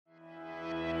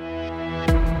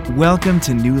Welcome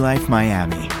to New Life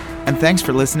Miami, and thanks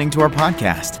for listening to our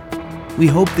podcast. We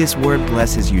hope this word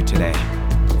blesses you today.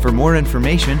 For more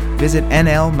information, visit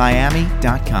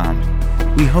nlmiami.com.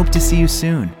 We hope to see you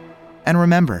soon. And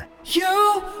remember, You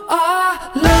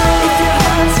are love. If your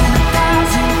heart's in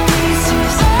 1,000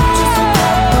 pieces, just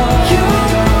remember, you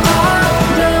are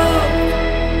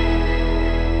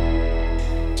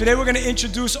love. Today we're going to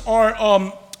introduce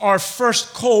our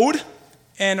first code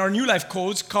and our New Life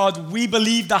codes called We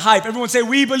Believe the Hype. Everyone say,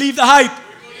 We Believe the Hype.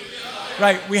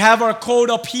 Right, we have our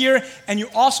code up here, and you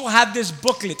also have this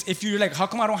booklet. If you're like, how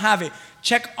come I don't have it?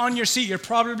 Check on your seat. You're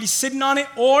probably sitting on it,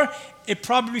 or it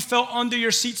probably fell under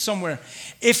your seat somewhere.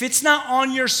 If it's not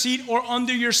on your seat or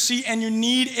under your seat and you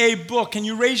need a book, can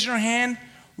you raise your hand?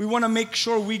 We want to make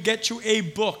sure we get you a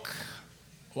book.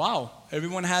 Wow,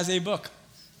 everyone has a book.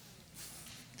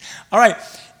 All right,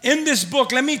 in this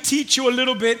book, let me teach you a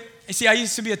little bit. You see, I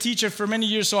used to be a teacher for many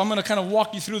years, so I'm going to kind of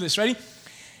walk you through this. Ready?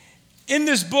 In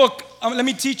this book, let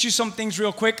me teach you some things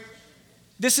real quick.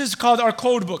 This is called our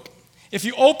code book. If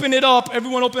you open it up,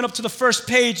 everyone open up to the first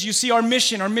page, you see our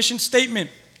mission statement.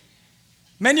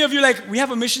 Many of you are like, we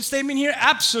have a mission statement here?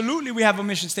 Absolutely, we have a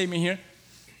mission statement here.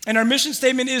 And our mission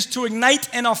statement is to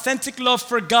ignite an authentic love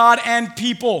for God and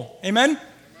people. Amen?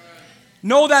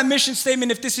 Know that mission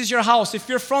statement if this is your house. If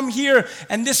you're from here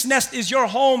and this nest is your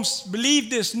home,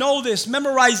 believe this, know this,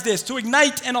 memorize this. To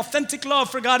ignite an authentic love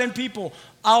for God and people.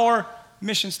 Our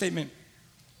mission statement.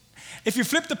 If you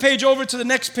flip the page over to the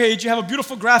next page, you have a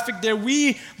beautiful graphic there.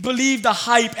 We believe the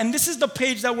hype. And this is the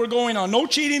page that we're going on. No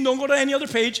cheating. Don't go to any other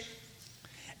page.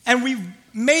 And we've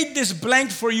made this blank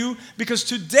for you because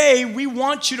today we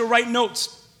want you to write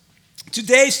notes.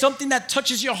 Today, something that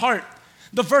touches your heart.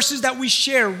 The verses that we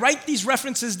share, write these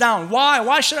references down. Why?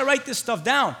 Why should I write this stuff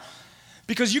down?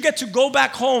 Because you get to go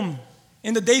back home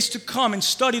in the days to come and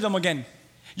study them again.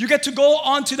 You get to go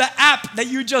onto the app that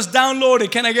you just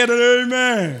downloaded. Can I get an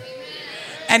amen?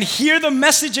 And hear the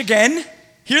message again.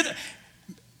 Think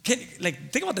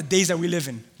about the days that we live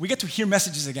in. We get to hear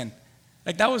messages again.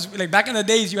 Like that was like back in the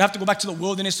days, you have to go back to the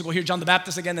wilderness to go hear John the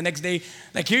Baptist again the next day.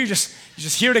 Like here, you just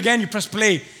hear it again. You press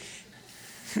play.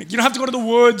 You don't have to go to the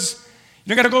woods.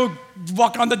 You don't got to go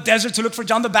walk around the desert to look for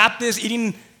John the Baptist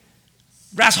eating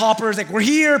grasshoppers. Like, we're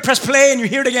here, press play, and you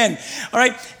hear it again. All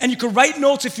right? And you could write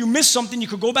notes. If you miss something, you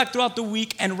could go back throughout the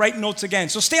week and write notes again.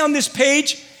 So stay on this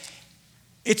page.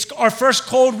 It's our first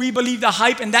code, We Believe the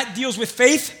Hype, and that deals with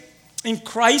faith in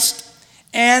Christ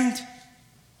and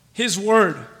His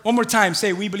Word. One more time,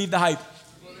 say, We Believe the Hype.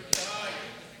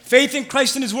 Faith in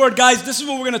Christ and His Word. Guys, this is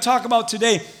what we're going to talk about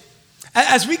today.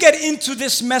 As we get into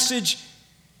this message,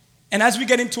 and as we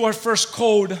get into our first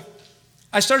code,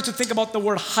 I started to think about the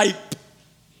word hype.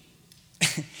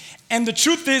 And the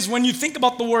truth is, when you think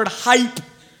about the word hype,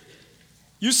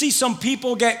 you see some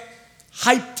people get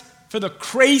hyped for the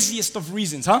craziest of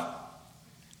reasons, huh?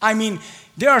 I mean,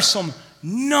 there are some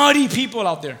nutty people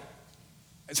out there.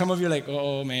 Some of you are like,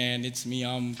 oh man, it's me,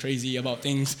 I'm crazy about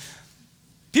things.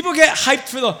 People get hyped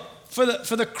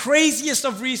for the craziest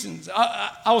of reasons.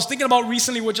 I was thinking about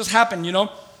recently what just happened, you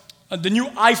know? The new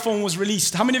iPhone was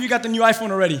released. How many of you got the new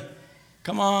iPhone already?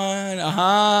 Come on.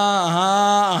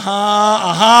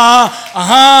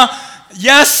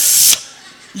 Yes.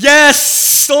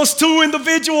 Those two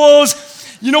individuals.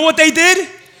 You know what they did?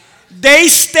 They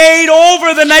stayed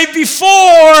over the night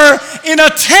before in a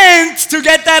tent to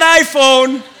get that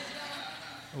iPhone.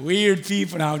 Weird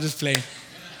people. Now, just play.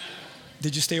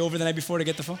 Did you stay over the night before to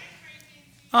get the phone?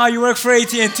 Oh, you work for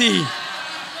AT&T.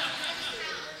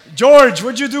 George,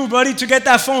 what'd you do, buddy, to get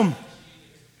that phone?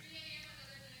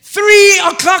 3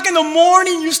 o'clock in the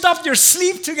morning, you stopped your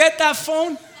sleep to get that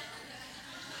phone?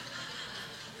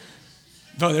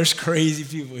 Bro, there's crazy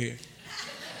people here.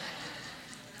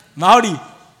 Maudi,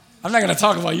 I'm not going to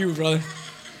talk about you, brother.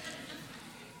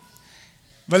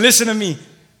 But listen to me.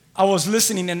 I was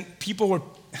listening, and people were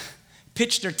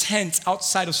pitched their tents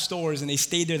outside of stores, and they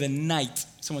stayed there the night.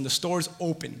 So when the stores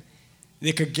open,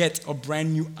 they could get a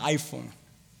brand new iPhone.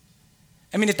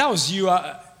 I mean, if that was you,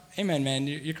 amen, man,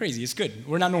 you're crazy. It's good.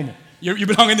 We're not normal. You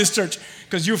belong in this church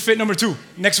because you fit number 2.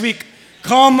 Next week,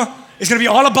 come. It's going to be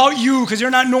all about you because you're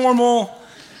not normal.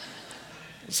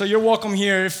 So you're welcome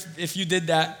here if you did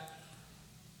that.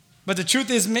 But the truth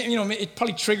is, you know, it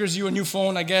probably triggers you a new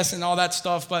phone, I guess, and all that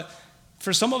stuff. But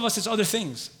for some of us, it's other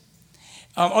things.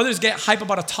 Others get hype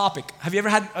about a topic. Have you ever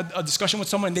had a discussion with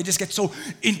someone and they just get so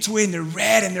into it and they're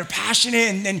red and they're passionate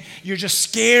and then you're just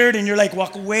scared and you're like,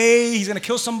 walk away, he's going to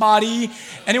kill somebody.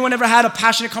 Anyone ever had a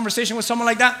passionate conversation with someone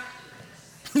like that?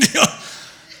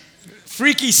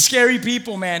 Freaky, scary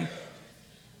people, man.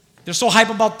 They're so hype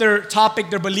about their topic,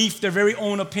 their belief, their very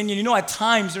own opinion. You know, at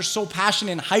times they're so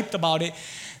passionate and hyped about it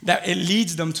that it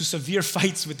leads them to severe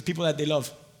fights with the people that they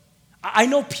love. I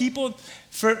know people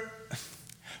for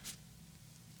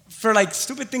like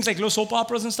stupid things like little soap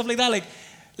operas and stuff like that.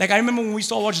 Like I remember when we used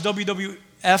to all watch WWF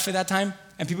at that time,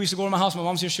 and people used to go to my house. My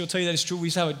mom's here, she'll tell you that it's true. We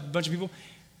used to have a bunch of people.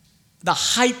 The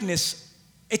hypeness,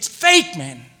 it's fake,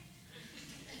 man.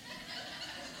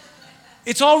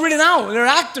 It's all written out. They're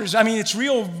actors. I mean, it's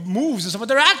real moves and stuff, but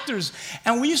they're actors.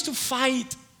 And we used to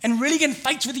fight and really get in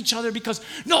fights with each other because,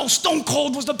 no, Stone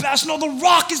Cold was the best. No, The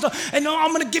Rock is and no,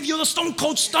 I'm going to give you the Stone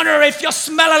Cold Stunner if you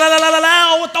smell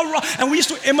what The Rock. And we used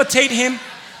to imitate him.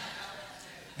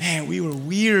 Man, we were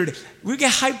weird. We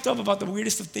get hyped up about the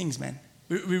weirdest of things, man.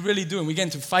 We really do. And we get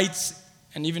into fights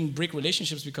and even break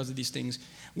relationships because of these things.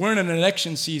 We're in an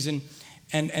election season.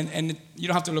 And you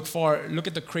don't have to look far. Look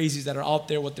at the crazies that are out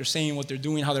there, what they're saying, what they're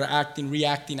doing, how they're acting,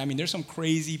 reacting. I mean, there's some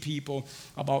crazy people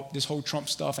about this whole Trump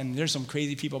stuff, and there's some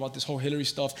crazy people about this whole Hillary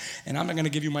stuff. And I'm not going to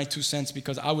give you my 2 cents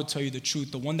because I would tell you the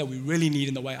truth. The one that we really need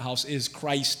in the White House is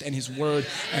Christ and His Word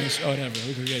and His whatever.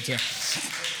 We could get to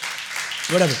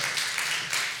whatever.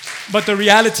 But the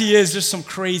reality is there's some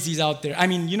crazies out there. I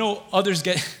mean, you know, others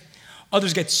get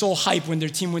so hyped when their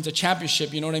team wins a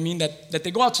championship, you know what I mean? That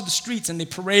they go out to the streets and they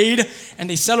parade and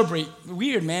they celebrate.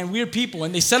 Weird, man, weird people.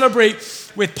 And they celebrate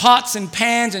with pots and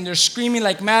pans and they're screaming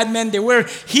like madmen. They wear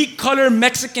heat-colored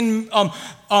Mexican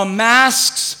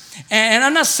masks. And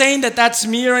I'm not saying that that's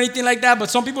me or anything like that, but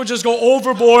some people just go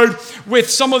overboard with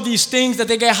some of these things that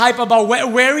they get hype about.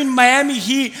 Wearing Miami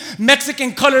Heat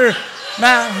Mexican color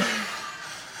mask.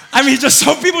 I mean, just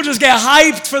some people just get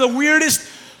hyped for the weirdest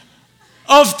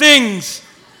of things.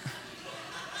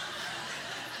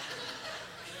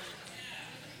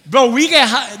 Bro, we get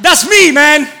high. That's me,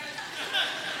 man.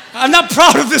 I'm not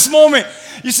proud of this moment.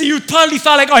 You see, you probably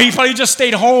thought like, oh, he probably just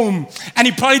stayed home and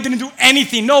he probably didn't do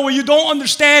anything. No, what you don't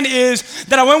understand is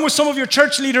that I went with some of your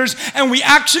church leaders and we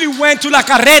actually went to La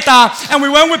Carreta and we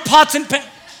went with pots and pans.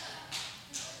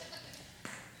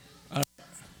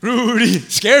 Rudy,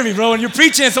 scare me, bro. When you're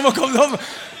preaching and someone comes over.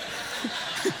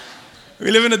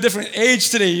 We live in a different age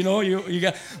today, you know. You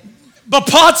got, but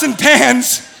pots and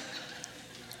pans,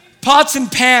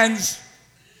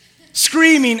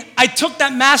 screaming. I took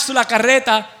that mask to La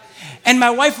Carreta, and my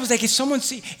wife was like, if someone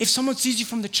sees you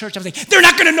from the church, I was like, they're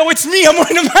not gonna know it's me. I'm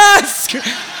wearing a mask.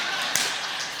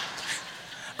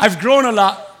 I've grown a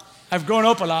lot. I've grown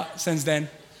up a lot since then.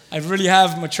 I really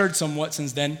have matured somewhat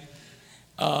since then.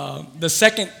 The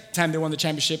second time they won the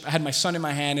championship, I had my son in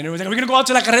my hand, and it was like, are we gonna go out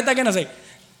to La Carreta again? I was like,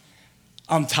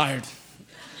 I'm tired.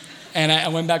 And I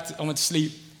went to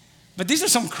sleep. But these are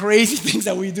some crazy things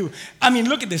that we do. I mean,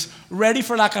 look at this. Ready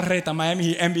for La Carreta, Miami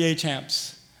Heat, NBA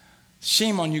champs.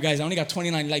 Shame on you guys. I only got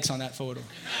 29 likes on that photo.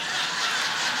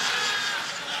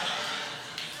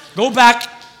 Go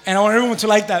back, and I want everyone to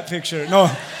like that picture.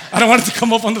 No, I don't want it to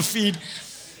come up on the feed.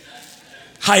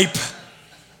 Hype.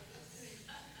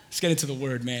 Let's get into the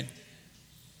word, man.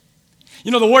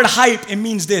 You know, the word hype, it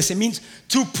means this. It means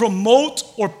to promote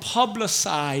or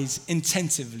publicize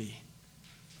intensively.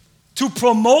 To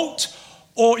promote,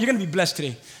 or you're going to be blessed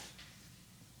today.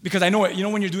 Because I know it. You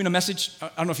know when you're doing a message, I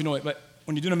don't know if you know it, but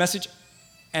when you're doing a message,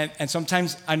 and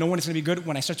sometimes I know when it's going to be good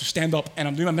when I start to stand up, and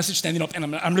I'm doing my message standing up,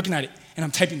 and I'm looking at it, and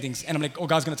I'm typing things, and I'm like, oh,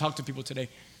 God's going to talk to people today.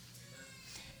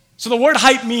 So the word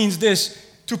hype means this,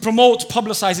 to promote,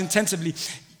 publicize intensively.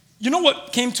 You know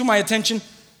what came to my attention?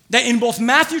 That in both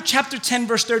Matthew chapter 10,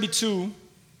 verse 32,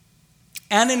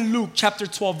 and in Luke chapter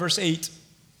 12, verse 8,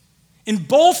 in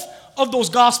both of those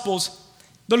gospels,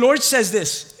 the Lord says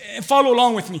this, and follow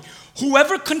along with me.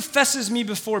 Whoever confesses me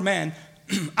before man,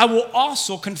 I will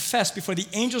also confess before the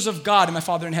angels of God and my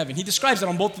Father in heaven. He describes that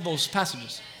on both of those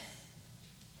passages.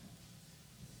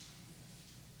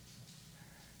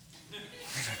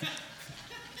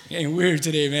 Getting weird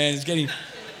today, man. It's getting...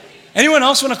 Anyone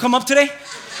else want to come up today?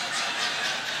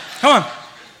 Come on.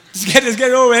 Let's get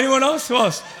it over. Anyone else? Who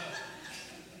else?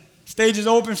 Stage is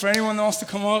open for anyone else to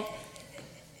come up.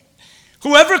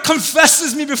 Whoever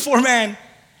confesses me before man,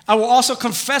 I will also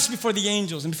confess before the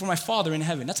angels and before my Father in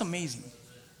heaven. That's amazing.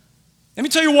 Let me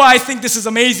tell you why I think this is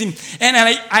amazing. And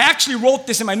I actually wrote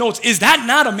this in my notes. Is that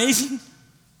not amazing?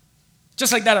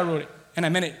 Just like that I wrote it. And I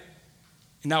meant it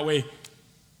in that way.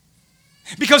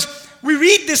 Because we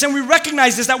read this and we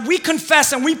recognize this, that we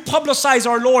confess and we publicize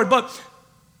our Lord. But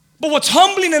what's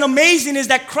humbling and amazing is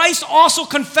that Christ also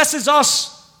confesses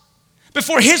us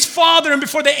before His Father and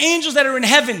before the angels that are in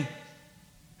heaven.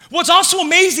 What's also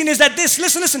amazing is that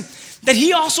listen, that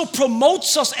He also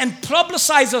promotes us and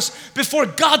publicizes us before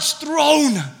God's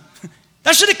throne.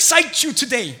 That should excite you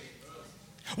today.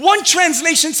 One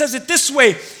translation says it this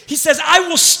way. He says, I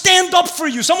will stand up for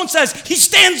you. Someone says, he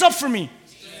stands up for me.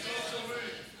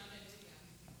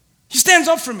 He stands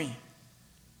up for me.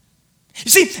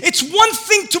 You see, it's one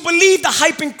thing to believe the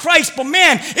hype in Christ, but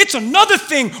man, it's another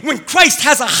thing when Christ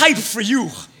has a hype for you.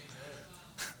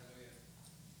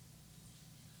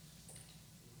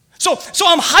 So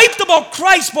I'm hyped about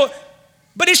Christ,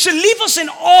 but it should leave us in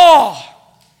awe.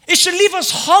 It should leave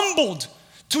us humbled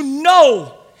to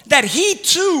know that he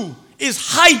too is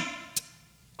hyped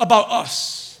about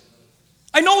us.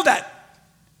 I know that.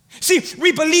 See,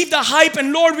 we believe the hype,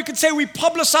 and Lord, we could say we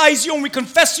publicize you and we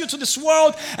confess you to this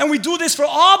world, and we do this for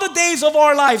all the days of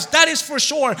our lives. That is for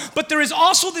sure. But there is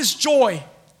also this joy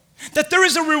that there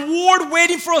is a reward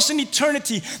waiting for us in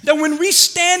eternity, that when we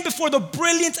stand before the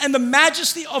brilliance and the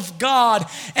majesty of God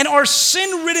and our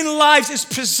sin-ridden lives is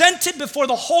presented before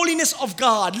the holiness of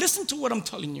God. Listen to what I'm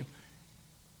telling you.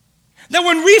 That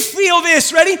when we feel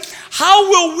this, ready? How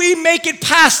will we make it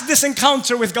past this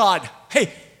encounter with God?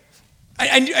 Hey,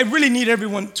 I really need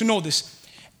everyone to know this.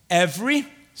 Every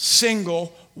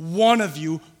single one of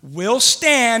you will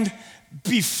stand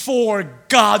before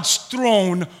God's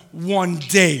throne one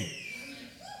day.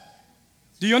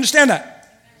 Do you understand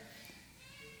that?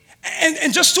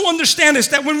 And just to understand this,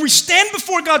 that when we stand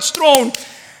before God's throne,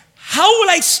 how will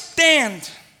I stand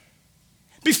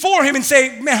before him and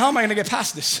say, man, how am I going to get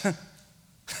past this?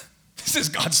 This is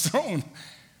God's throne.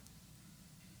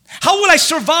 How will I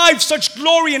survive such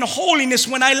glory and holiness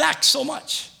when I lack so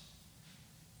much?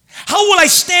 How will I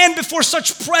stand before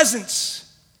such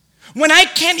presence when I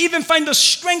can't even find the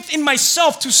strength in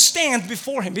myself to stand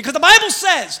before him? Because the Bible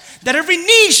says that every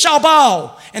knee shall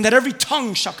bow and that every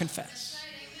tongue shall confess.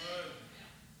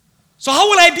 So how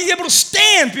will I be able to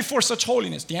stand before such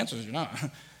holiness? The answer is you're not.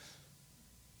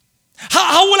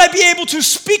 How will I be able to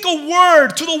speak a word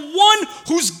to the one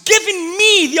who's given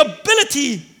me the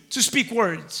ability to speak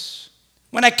words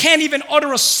when I can't even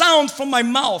utter a sound from my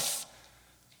mouth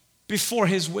before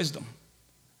his wisdom?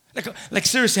 Like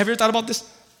seriously, have you ever thought about this?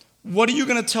 What are you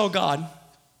going to tell God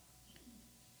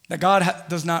that God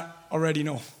does not already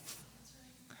know?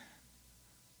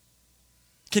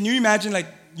 Can you imagine, like,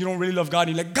 you don't really love God,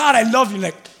 you're like, God, I love you,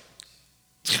 like,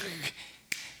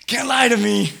 can't lie to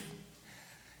me.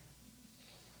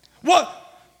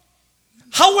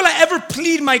 How will I ever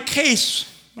plead my case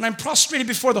when I'm prostrated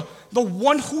before the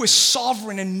one who is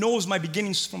sovereign and knows my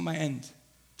beginnings from my end?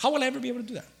 How will I ever be able to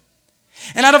do that?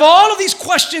 And out of all of these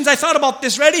questions, I thought about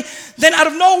this, ready? Then out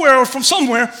of nowhere or from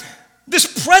somewhere,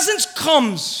 this presence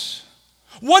comes.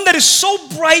 One that is so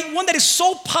bright, one that is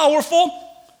so powerful,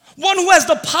 one who has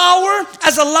the power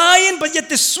as a lion, but yet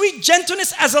the sweet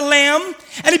gentleness as a lamb.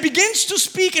 And he begins to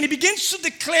speak and he begins to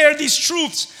declare these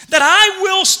truths that I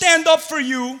will stand up for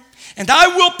you and I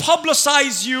will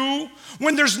publicize you.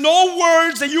 When there's no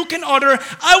words that you can utter,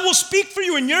 I will speak for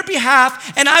you in your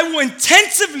behalf and I will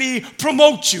intensively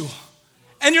promote you.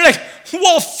 And you're like,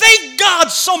 well, thank God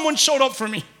someone showed up for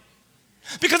me.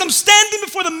 Because I'm standing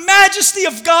before the majesty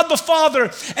of God the Father.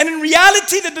 And in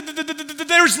reality,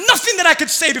 there's nothing that I could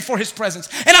say before his presence.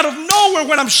 And out of nowhere,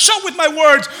 when I'm shut with my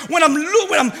words, when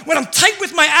I'm tight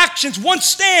with my actions, one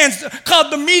stands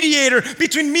called the mediator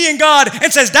between me and God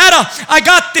and says, Dada, I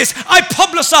got this. I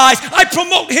publicize. I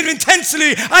promote him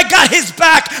intensely. I got his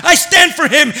back. I stand for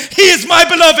him. He is my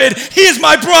beloved. He is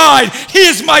my bride. He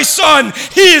is my son.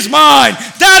 He is mine.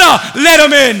 Dada, let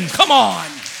him in. Come on.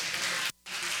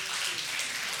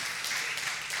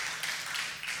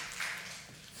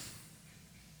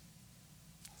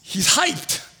 He's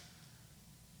hyped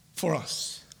for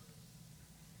us.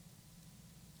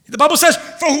 The Bible says,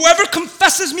 for whoever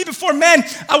confesses me before men,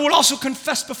 I will also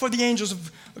confess before the angels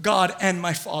of God and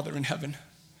my Father in heaven.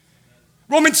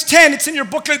 Romans 10, it's in your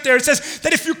booklet there. It says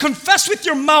that if you confess with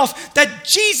your mouth that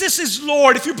Jesus is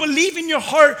Lord, if you believe in your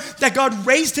heart that God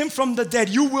raised him from the dead,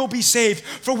 you will be saved.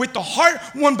 For with the heart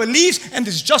one believes and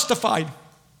is justified.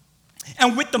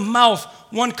 And with the mouth,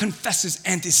 one confesses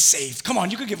and is saved. Come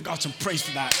on, you could give God some praise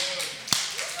for that.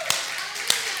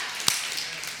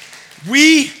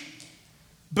 We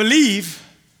believe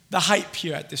the hype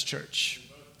here at this church.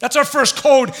 That's our first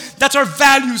code. That's our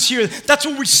values here. That's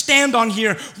what we stand on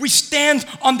here. We stand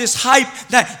on this hype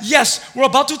that, yes, we're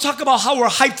about to talk about how we're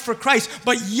hyped for Christ,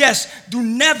 but yes, do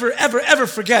never, ever, ever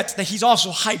forget that he's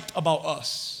also hyped about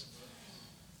us.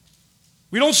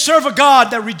 We don't serve a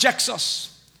God that rejects us.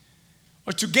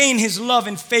 Or to gain his love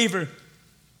and favor,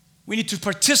 we need to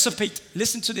participate,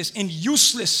 listen to this, in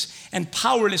useless and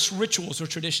powerless rituals or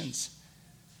traditions.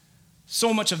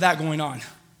 So much of that going on.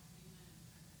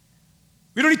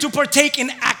 We don't need to partake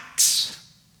in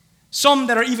acts, some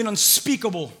that are even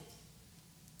unspeakable.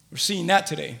 We're seeing that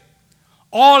today.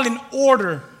 All in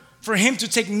order for him to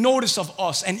take notice of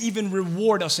us and even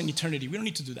reward us in eternity. We don't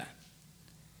need to do that.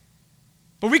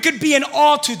 But we could be in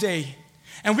awe today,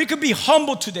 and we could be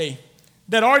humbled today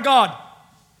that our God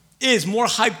is more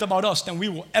hyped about us than we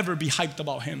will ever be hyped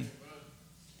about him.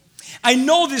 I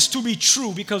know this to be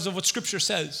true because of what Scripture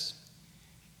says.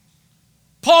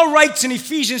 Paul writes in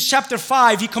Ephesians chapter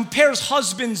 5, he compares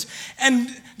husbands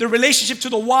and their relationship to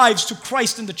the wives to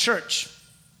Christ and the church.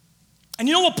 And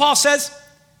you know what Paul says?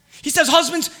 He says,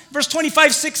 husbands, verse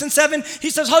 25, 6 and 7, he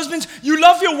says, husbands, you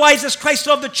love your wives as Christ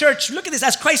loved the church. Look at this,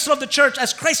 as Christ loved the church,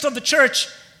 as Christ loved the church.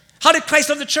 How did Christ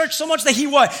love the church? So much that he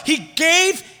what? He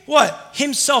gave what?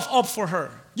 Himself up for her.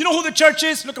 You know who the church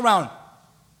is? Look around.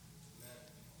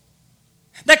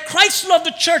 That Christ loved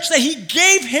the church, that he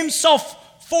gave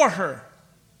himself for her.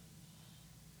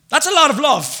 That's a lot of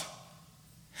love.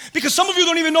 Because some of you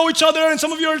don't even know each other, and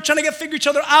some of you are trying to figure each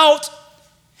other out.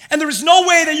 And there is no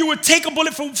way that you would take a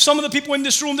bullet from some of the people in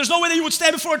this room. There's no way that you would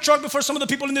stand before a truck before some of the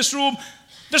people in this room.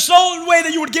 There's no way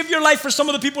that you would give your life for some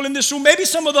of the people in this room. Maybe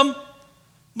some of them,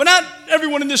 but not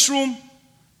everyone in this room.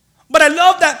 But I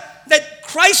love that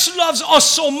Christ loves us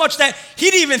so much that he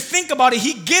didn't even think about it.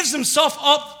 He gives himself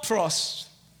up for us.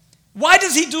 Why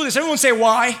does he do this? Everyone say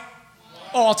why?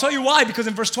 Oh, I'll tell you why. Because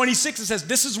in verse 26 it says,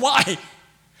 this is why.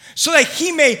 So that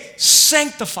he may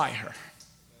sanctify her.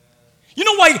 You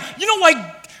know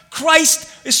why Christ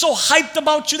is so hyped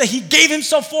about you that he gave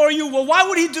himself for you? Well, why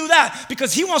would he do that?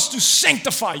 Because he wants to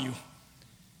sanctify you.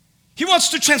 He wants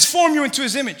to transform you into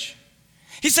his image.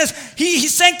 He says he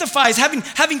sanctifies,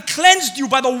 having cleansed you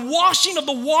by the washing of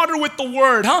the water with the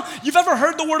word. You've ever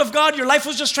heard the word of God? Your life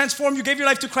was just transformed. You gave your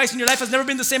life to Christ and your life has never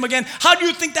been the same again. How do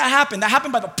you think that happened? That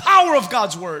happened by the power of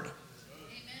God's word. Amen.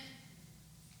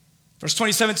 Verse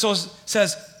 27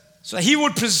 says, so that he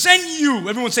would present you.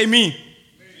 Everyone say me.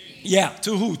 Yeah,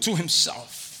 to who? To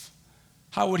himself.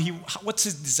 What's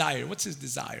his desire? What's his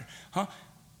desire?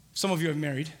 Some of you are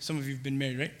married. Some of you have been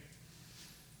married, right?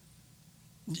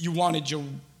 You wanted your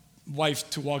wife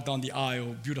to walk down the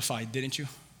aisle beautified, didn't you?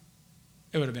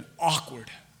 It would have been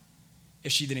awkward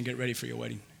if she didn't get ready for your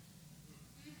wedding.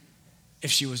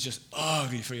 If she was just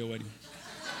ugly for your wedding.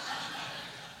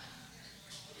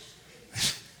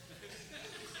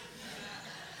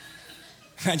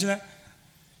 Imagine that.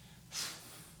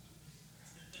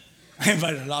 I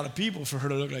invited a lot of people for her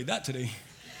to look like that today.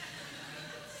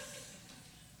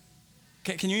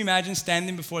 Can you imagine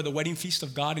standing before the wedding feast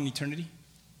of God in eternity?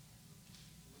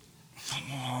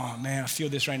 Oh, man, I feel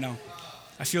this right now.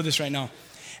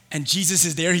 And Jesus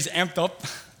is there. He's amped up.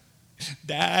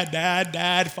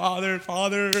 Dad, Father,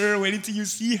 waiting till you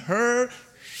see her.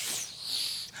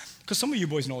 Because some of you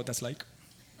boys know what that's like.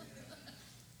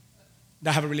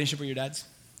 That have a relationship with your dads.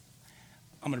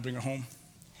 I'm going to bring her home,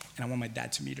 and I want my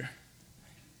dad to meet her.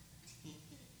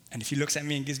 And if he looks at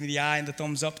me and gives me the eye and the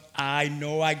thumbs up, I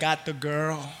know I got the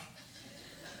girl.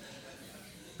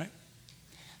 Right?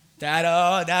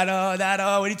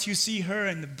 Dada, wait till you see her.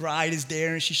 And the bride is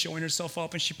there, and she's showing herself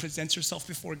up, and she presents herself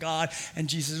before God. And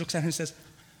Jesus looks at her and says,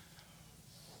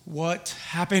 what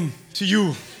happened to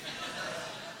you?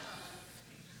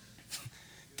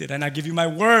 Did I not give you my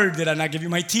word? Did I not give you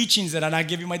my teachings? Did I not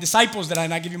give you my disciples? Did I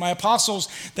not give you my apostles?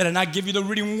 Did I not give you the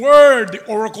written word, the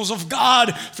oracles of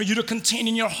God for you to contain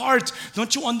in your heart?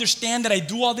 Don't you understand that I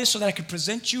do all this so that I can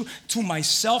present you to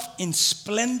myself in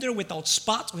splendor, without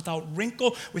spot, without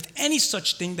wrinkle, with any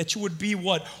such thing, that you would be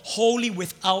what? Holy,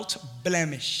 without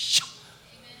blemish.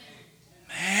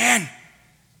 Man.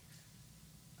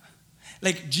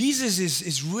 Like, Jesus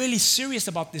is really serious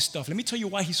about this stuff. Let me tell you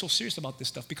why he's so serious about this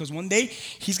stuff. Because one day,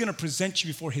 he's going to present you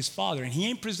before his Father. And he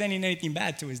ain't presenting anything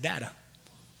bad to his dada.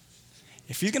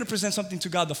 If he's going to present something to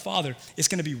God the Father, it's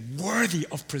going to be worthy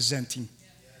of presenting.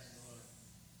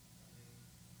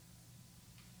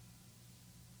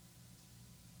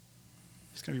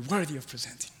 It's going to be worthy of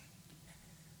presenting.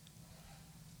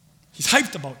 He's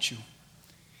hyped about you.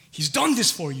 He's done this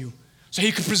for you so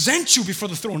he could present you before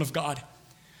the throne of God.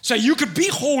 So you could be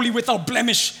holy without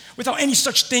blemish, without any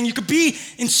such thing. You could be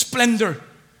in splendor.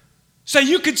 So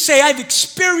you could say, I've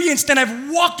experienced and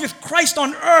I've walked with Christ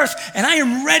on earth, and I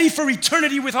am ready for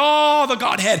eternity with all the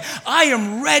Godhead. I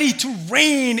am ready to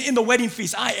reign in the wedding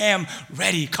feast. I am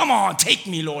ready. Come on, take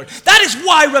me, Lord. That is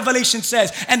why Revelation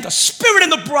says, and the Spirit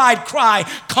and the bride cry,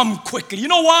 come quickly. You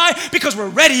know why? Because we're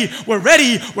ready.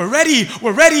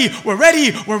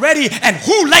 And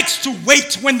who likes to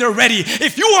wait when they're ready?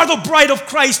 If you are the bride of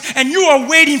Christ and you are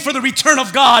waiting for the return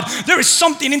of God, there is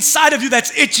something inside of you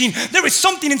that's itching. There is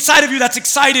something inside of of you that's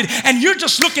excited, and you're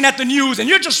just looking at the news, and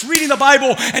you're just reading the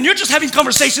Bible, and you're just having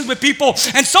conversations with people,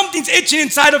 and something's itching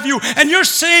inside of you, and you're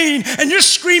saying, and you're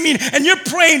screaming, and you're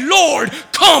praying, Lord,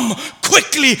 come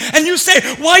quickly. And you say,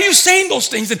 why are you saying those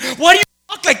things? And why do you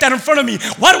talk like that in front of me?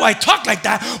 Why do I talk like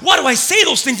that? Why do I say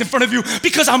those things in front of you?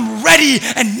 Because I'm ready,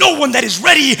 and no one that is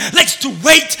ready likes to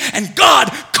wait. And God,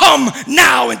 come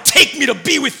now and take me to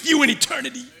be with you in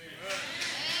eternity.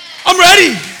 I'm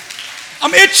ready.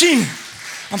 I'm itching.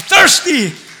 I'm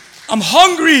thirsty. I'm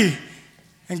hungry.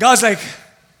 And God's like,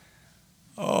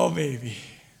 oh, baby.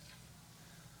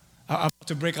 I'm about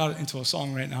to break out into a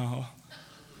song right now,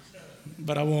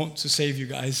 but I won't, to save you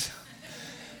guys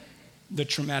the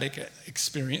traumatic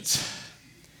experience.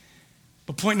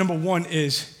 But point number one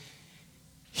is,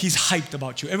 he's hyped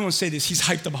about you. Everyone say this, he's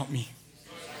hyped about me.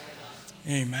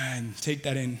 Amen. Take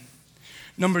that in.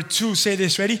 Number two, say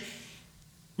this, ready?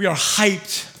 We are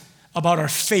hyped about our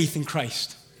faith in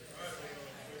Christ.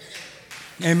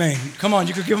 Amen. Come on,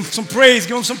 you could give him some praise.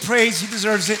 Give him some praise. He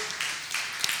deserves it.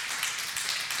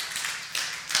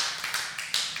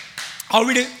 I'll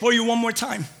read it for you one more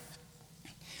time.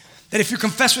 That if you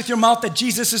confess with your mouth that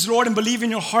Jesus is Lord and believe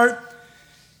in your heart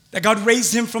that God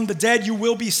raised him from the dead, you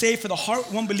will be saved. For the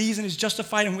heart one believes and is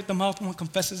justified, and with the mouth one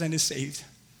confesses and is saved.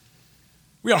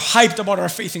 We are hyped about our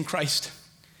faith in Christ.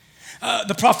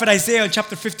 The prophet Isaiah in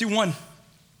chapter 51,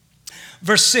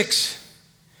 verse 6,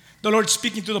 the Lord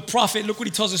speaking to the prophet, look what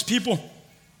he tells his people.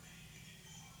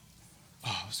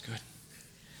 Oh, it was good.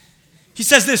 He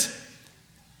says this,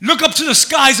 look up to the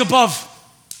skies above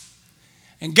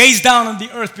and gaze down on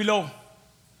the earth below.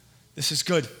 This is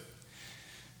good.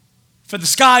 For the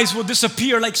skies will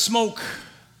disappear like smoke,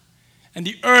 and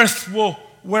the earth will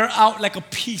wear out like a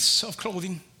piece of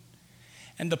clothing,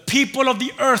 and the people of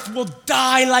the earth will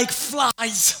die like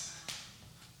flies.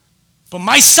 But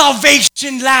my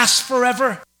salvation lasts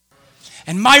forever,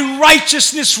 and my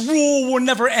righteousness rule will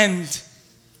never end.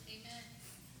 Amen.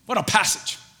 What a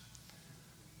passage.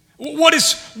 What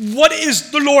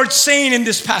is the Lord saying in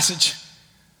this passage?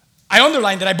 I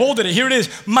underlined it, I bolded it. Here it is.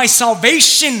 My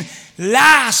salvation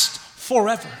lasts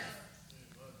forever.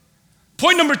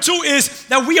 Point number two is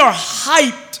that we are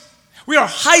hyped. We are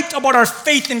hyped about our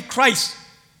faith in Christ.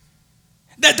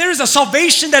 That there is a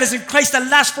salvation that is in Christ that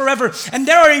lasts forever. And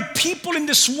there are a people in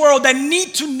this world that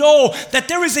need to know that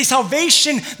there is a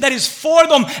salvation that is for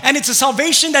them. And it's a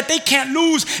salvation that they can't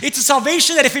lose. It's a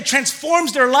salvation that if it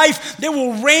transforms their life, they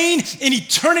will reign in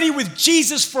eternity with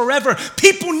Jesus forever.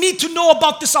 People need to know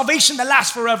about the salvation that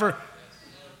lasts forever.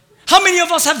 How many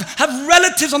of us have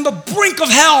relatives on the brink of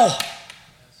hell?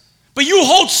 But you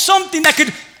hold something that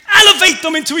could elevate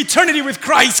them into eternity with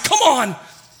Christ. Come on.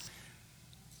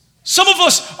 Some of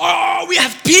us, we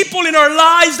have people in our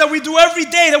lives that we do every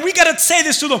day that we got to say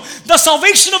this to them. The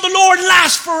salvation of the Lord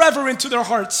lasts forever into their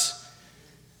hearts.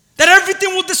 That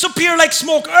everything will disappear like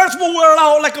smoke. Earth will wear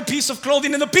out like a piece of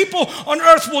clothing. And the people on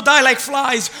earth will die like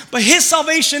flies. But his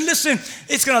salvation, listen,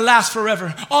 it's going to last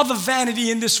forever. All the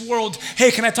vanity in this world.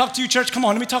 Hey, can I talk to you, church? Come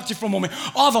on, let me talk to you for a moment.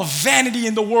 All the vanity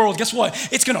in the world, guess what?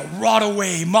 It's going to rot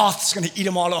away. Moths going to eat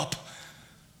them all up.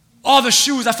 All the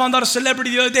shoes. I found out a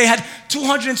celebrity the other day had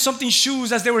 200 and something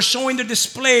shoes as they were showing their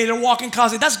display, their walk-in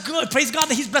closet. That's good. Praise God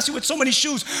that he's blessed you with so many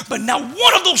shoes. But now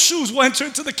one of those shoes will enter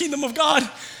into the kingdom of God.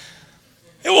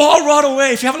 It will all rot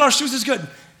away. If you have a lot of shoes, it's good.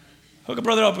 Hook a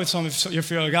brother up with some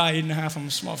if you're a guy, 8.5, I'm a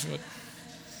small foot.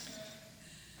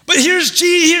 But here's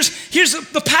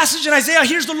the passage in Isaiah.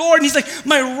 Here's the Lord, and he's like,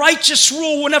 my righteous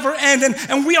rule will never end.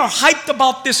 And we are hyped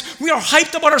about this. We are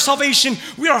hyped about our salvation.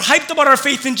 We are hyped about our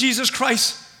faith in Jesus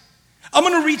Christ. I'm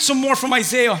going to read some more from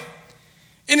Isaiah.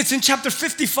 And it's in chapter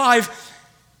 55.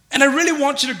 And I really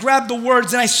want you to grab the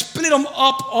words, and I split them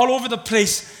up all over the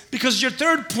place because your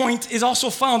third point is also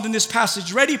found in this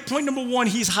passage. Ready? Point number one,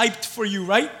 he's hyped for you,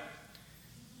 right?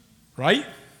 Right?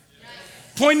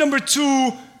 Yes. Point number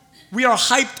two, we are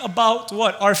hyped about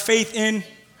what? Our faith in.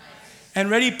 And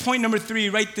ready? Point number three,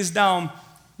 write this down.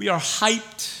 We are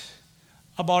hyped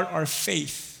about our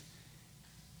faith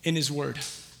in his word.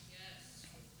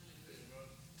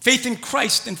 Faith in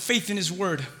Christ and faith in his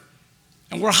word.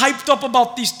 And we're hyped up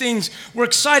about these things. We're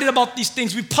excited about these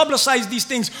things. We publicize these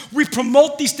things. We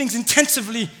promote these things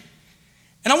intensively.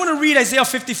 And I want to read Isaiah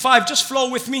 55. Just flow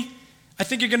with me. I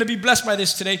think you're going to be blessed by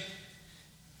this today.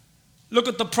 Look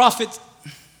at the prophet.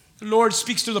 The Lord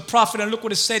speaks to the prophet, and look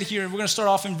what is said here. We're going to start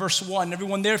off in verse 1.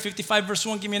 Everyone there, 55 verse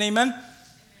 1, give me an amen. Amen.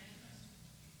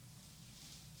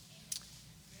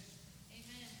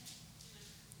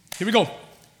 Here we go.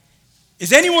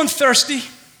 Is anyone thirsty?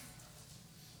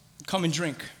 Come and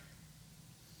drink.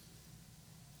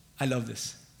 I love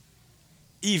this.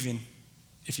 Even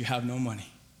if you have no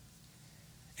money.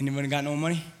 Anybody got no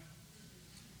money?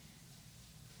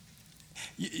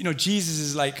 You know, Jesus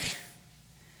is like,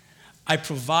 I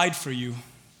provide for you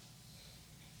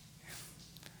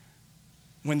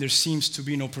when there seems to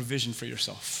be no provision for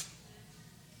yourself.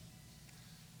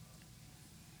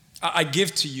 I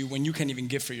give to you when you can't even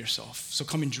give for yourself. So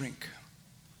come and drink,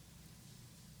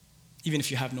 even if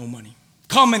you have no money.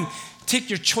 Come and take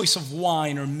your choice of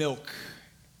wine or milk.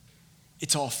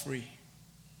 It's all free.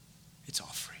 It's all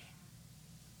free.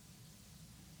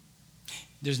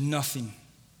 There's nothing.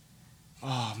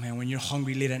 Oh man, when you're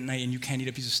hungry late at night and you can't eat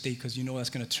a piece of steak because you know that's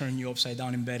going to turn you upside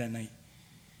down in bed at night.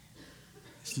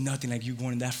 It's nothing like you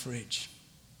going in that fridge.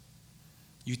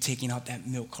 You taking out that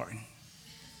milk carton.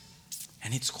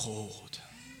 And it's cold.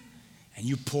 And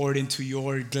you pour it into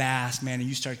your glass, man, and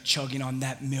you start chugging on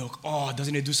that milk. Oh,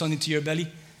 doesn't it do something to your belly?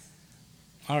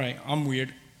 All right, I'm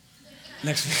weird.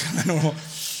 Next week, I don't know.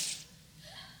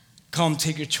 Come,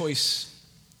 take your choice.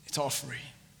 It's all free.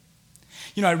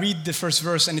 You know, I read the first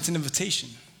verse, and it's an invitation.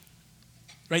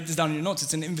 Write this down in your notes.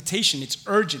 It's an invitation. It's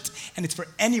urgent, and it's for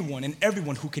anyone and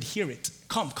everyone who could hear it.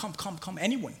 Come, come, come, come.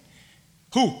 Anyone.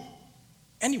 Who?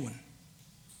 Anyone.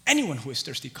 Anyone who is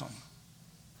thirsty, come.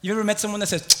 You ever met someone that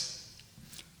says,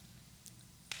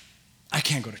 I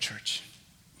can't go to church?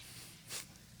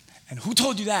 And who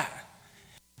told you that?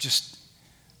 Just,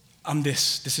 I'm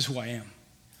this. This is who I am.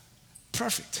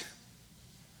 Perfect.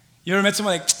 You ever met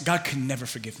someone like, God could never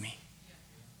forgive me?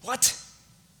 What?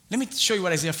 Let me show you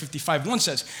what Isaiah 55:1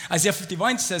 says. Isaiah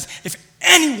 55 says, if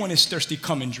anyone is thirsty,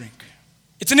 come and drink.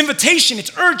 It's an invitation.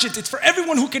 It's urgent. It's for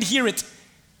everyone who can hear it.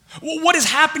 What is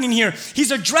happening here?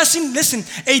 He's addressing, listen,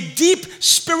 a deep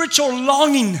spiritual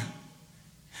longing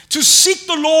to seek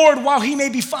the Lord while he may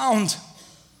be found.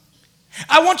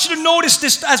 I want you to notice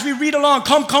this as we read along.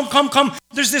 Come, come, come, come.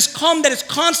 There's this come that is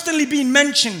constantly being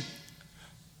mentioned.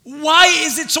 Why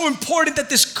is it so important that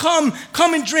this come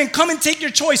and drink, come and take your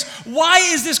choice? Why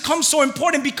is this come so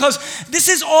important? Because this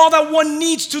is all that one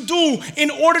needs to do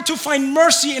in order to find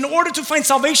mercy, in order to find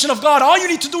salvation of God. All you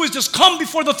need to do is just come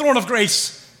before the throne of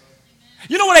grace.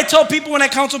 You know what I tell people when I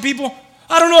counsel people?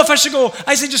 I don't know if I should go.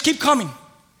 I say, just keep coming.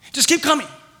 Just keep coming.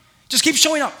 Just keep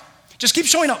showing up. Just keep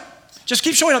showing up. Just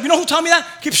keep showing up. You know who taught me that?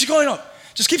 Keep showing up.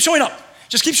 Just keep showing up.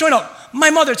 Just keep showing up. My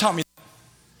mother taught me that.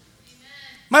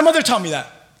 My mother taught me that.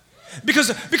 Because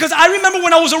I remember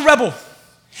when I was a rebel.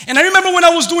 And I remember when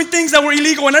I was doing things that were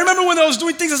illegal. And I remember when I was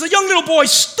doing things as a young little boy,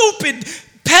 stupid,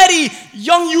 petty,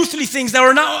 young youthly things that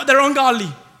are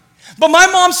ungodly. But my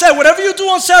mom said, whatever you do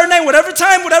on Saturday night, whatever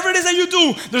time, whatever it is that you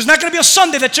do, there's not going to be a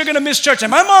Sunday that you're going to miss church. And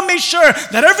my mom made sure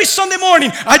that every Sunday morning,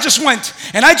 I just went,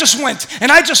 and I just went, and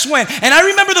I just went. And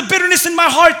I remember the bitterness in my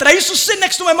heart that I used to sit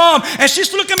next to my mom, and she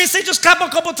used to look at me and say, just clap a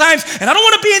couple times. And I don't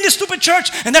want to be in this stupid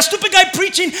church, and that stupid guy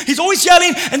preaching, he's always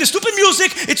yelling, and the stupid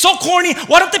music, it's so corny.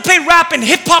 Why don't they play rap and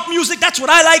hip-hop music? That's what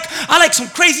I like. I like some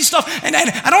crazy stuff, and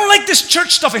I don't like this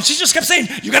church stuff. And she just kept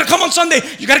saying, you got to come on Sunday.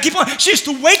 You got to keep on. She used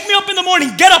to wake me up in the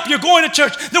morning, get up, you're going to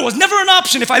church. There was never an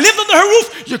option. If I lived under her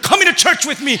roof, you're coming to church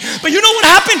with me. But you know what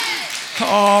happened?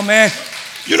 Oh, man.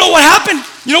 You know what happened?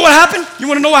 You know what happened? You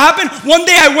want to know what happened? One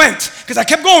day I went because I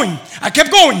kept going. I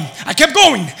kept going. I kept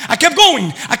going. I kept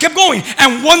going. I kept going.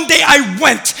 And one day I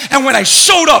went. And when I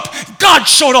showed up, God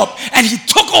showed up. And he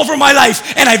took over my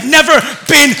life. And I've never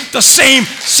been the same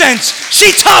since.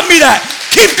 She taught me that.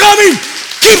 Keep coming.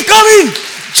 Keep coming.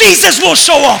 Jesus will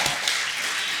show up.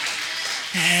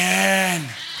 And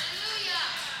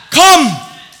come.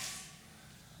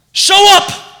 Show up.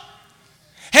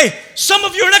 Hey, some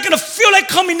of you are not going to feel like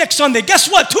coming next Sunday. Guess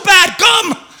what? Too bad.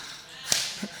 Come.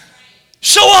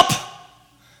 Show up.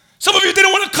 Some of you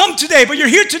didn't want to come today, but you're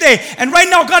here today. And right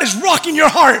now, God is rocking your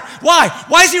heart. Why?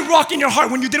 Why is he rocking your heart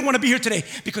when you didn't want to be here today?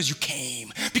 Because you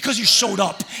came. Because you showed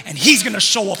up. And he's going to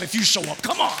show up if you show up.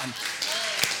 Come on.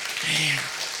 Man.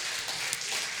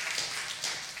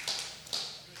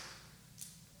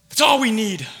 That's all we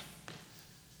need.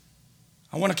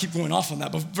 I want to keep going off on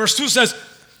that. But verse 2 says,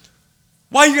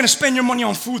 why are you going to spend your money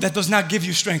on food that does not give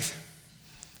you strength?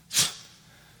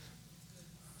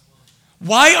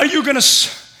 Why are you going to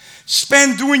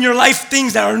spend doing your life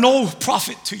things that are no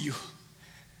profit to you?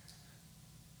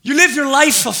 You live your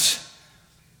life of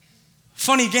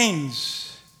funny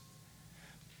games,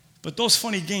 but those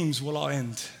funny games will all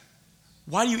end.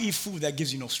 Why do you eat food that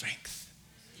gives you no strength?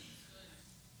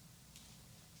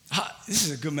 This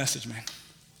is a good message, man.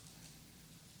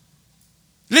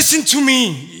 Listen to me.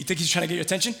 You think he's trying to get your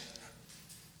attention?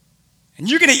 And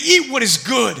you're going to eat what is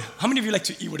good. How many of you like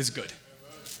to eat what is good?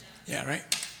 Yeah, right?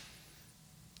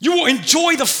 You will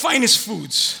enjoy the finest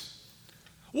foods.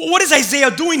 What is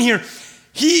Isaiah doing here?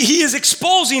 He is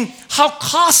exposing how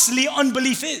costly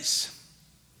unbelief is.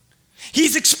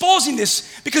 He's exposing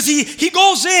this because he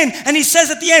goes in and he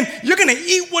says at the end, you're going to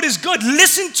eat what is good.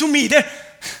 Listen to me.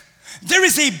 There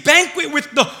is a banquet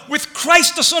with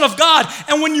Christ, the Son of God.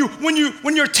 And when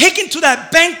you're taken to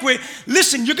that banquet,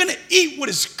 listen, you're going to eat what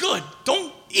is good.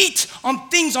 Don't eat on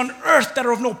things on earth that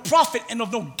are of no profit and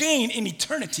of no gain in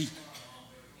eternity.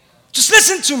 Just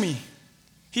listen to me,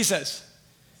 he says.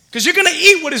 Because you're going to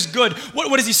eat what is good.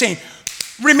 What is he saying?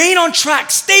 Remain on track.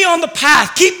 Stay on the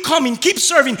path. Keep coming. Keep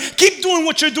serving. Keep doing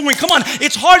what you're doing. Come on.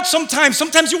 It's hard sometimes.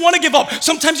 Sometimes you want to give up.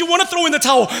 Sometimes you want to throw in the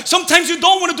towel. Sometimes you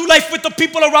don't want to do life with the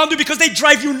people around you because they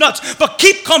drive you nuts. But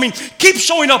keep coming. Keep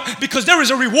showing up because there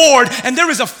is a reward and there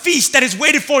is a feast that is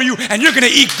waiting for you and you're going to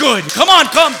eat good. Come on,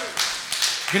 come.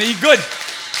 You're going to eat good.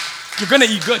 You're going to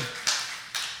eat good.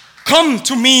 Come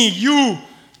to me, you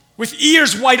with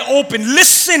ears wide open.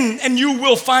 Listen and you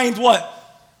will find what?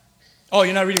 Oh,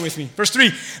 you're not reading with me. Verse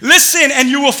 3. Listen and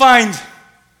you will find.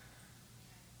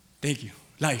 Thank you.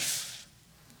 Life.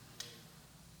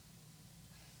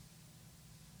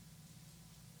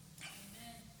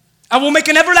 I will make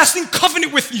an everlasting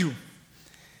covenant with you.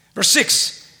 Verse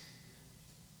 6.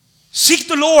 Seek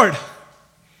the Lord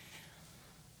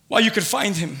while you can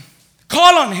find him.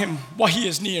 Call on him while he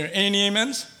is near. Any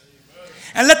amens? Amen.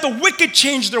 And let the wicked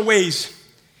change their ways.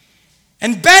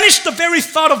 And banish the very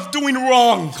thought of doing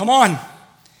wrong. Come on.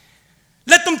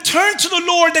 Let them turn to the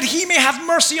Lord that he may have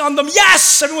mercy on them.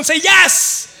 Yes. Everyone say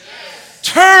yes. Yes.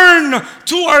 Turn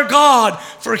to our God,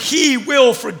 for he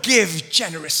will forgive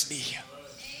generously. Amen.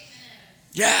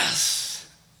 Yes.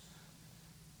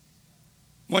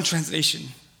 One translation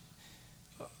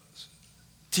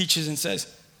teaches and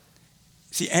says,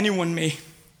 see, anyone may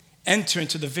enter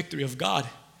into the victory of God,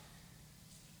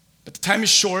 but the time is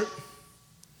short.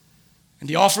 And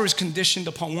the offer is conditioned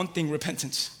upon one thing,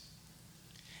 repentance.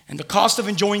 And the cost of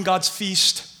enjoying God's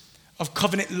feast of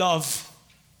covenant love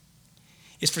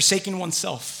is forsaking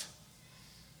oneself.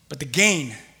 But the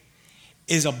gain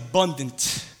is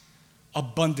abundant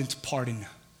pardon,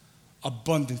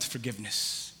 abundant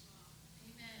forgiveness.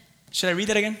 Amen. Should I read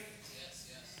that again? Yes.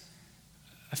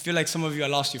 I feel like some of you, I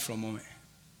lost you for a moment.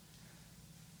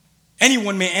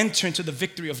 Anyone may enter into the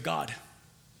victory of God.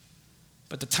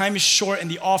 But the time is short and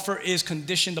the offer is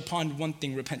conditioned upon one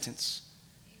thing, repentance.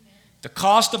 Amen. The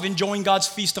cost of enjoying God's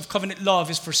feast of covenant love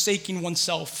is forsaking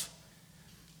oneself.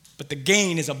 But the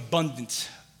gain is abundant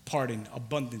pardon,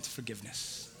 abundant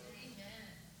forgiveness. Amen.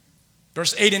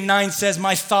 Verse 8 and 9 says,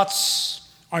 my thoughts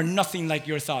are nothing like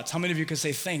your thoughts. How many of you can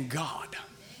say, thank God?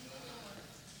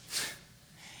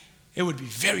 It would be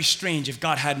very strange if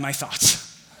God had my thoughts.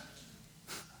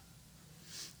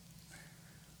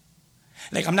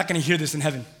 Like, I'm not going to hear this in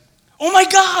heaven. Oh my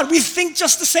God, we think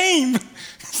just the same.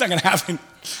 It's not going to happen.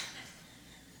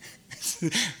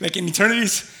 Like in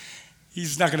eternities,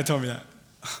 he's not going to tell me that.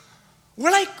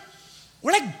 We're like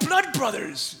blood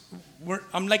brothers.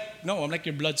 I'm like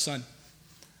your blood son.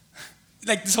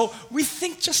 Like this whole, we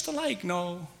think just alike.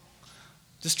 No,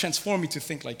 just transform me to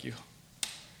think like you.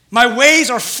 My ways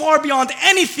are far beyond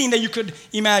anything that you could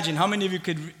imagine. How many of you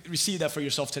could receive that for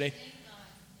yourself today?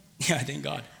 Yeah, thank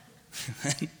God.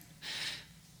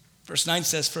 Verse 9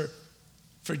 says,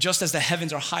 for just as the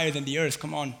heavens are higher than the earth,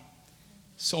 come on,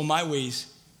 so my ways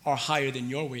are higher than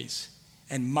your ways,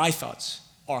 and my thoughts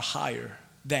are higher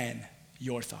than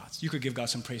your thoughts. You could give God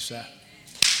some praise for that.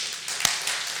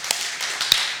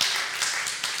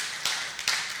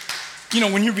 You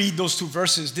know, when you read those two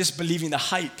verses, this believing the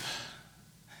hype,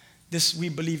 this we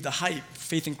believe the hype,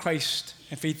 faith in Christ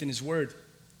and faith in his word,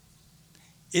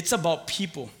 it's about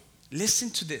people. Listen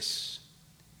to this.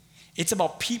 It's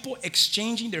about people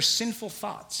exchanging their sinful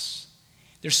thoughts,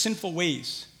 their sinful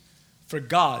ways, for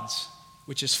God's,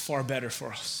 which is far better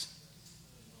for us.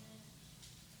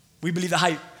 We believe the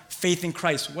hype, faith in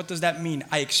Christ. What does that mean?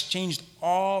 I exchanged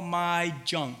all my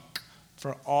junk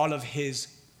for all of his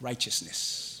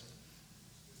righteousness.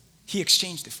 He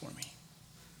exchanged it for me.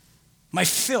 My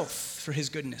filth for his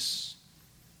goodness.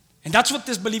 And that's what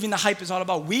this believing the hype is all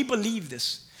about. We believe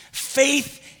this.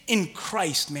 Faith in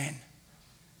Christ, man.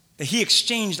 That he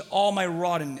exchanged all my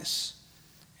rottenness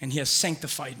and he has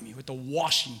sanctified me with the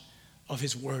washing of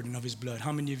his word and of his blood.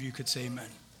 How many of you could say amen?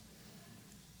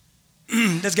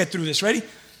 Let's get through this. Ready?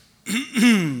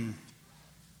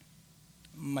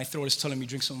 My throat is telling me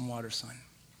drink some water, son.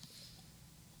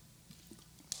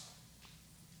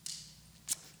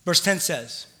 Verse 10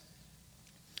 says,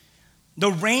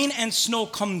 the rain and snow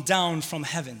come down from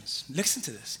heavens. Listen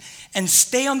to this. And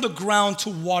stay on the ground to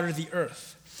water the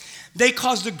earth. They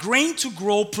cause the grain to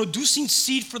grow, producing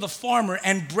seed for the farmer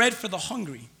and bread for the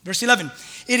hungry. Verse 11.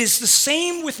 It is the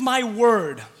same with my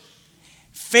word.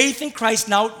 Faith in Christ.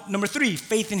 Now, number 3,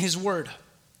 faith in his word.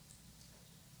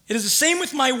 It is the same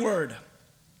with my word.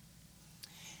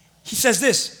 He says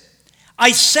this,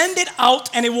 I send it out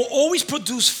and it will always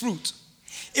produce fruit.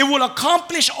 It will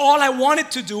accomplish all I want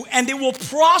it to do, and it will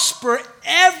prosper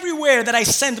everywhere that I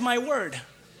send my word.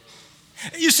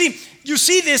 You see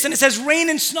this, and it says rain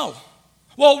and snow.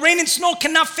 Well, rain and snow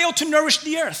cannot fail to nourish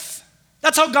the earth.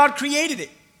 That's how God created it.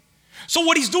 So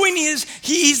what he's doing is,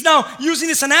 he's now using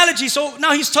this analogy. So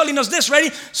now he's telling us this, ready?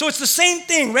 So it's the same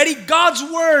thing, ready? God's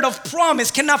word of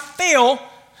promise cannot fail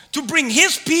to bring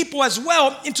his people as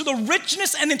well into the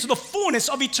richness and into the fullness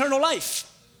of eternal life.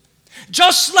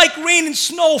 Just like rain and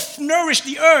snow nourish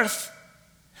the earth,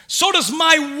 so does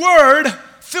my word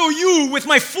fill you with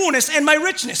my fullness and my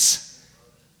richness.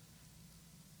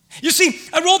 You see,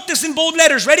 I wrote this in bold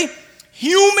letters, ready?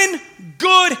 Human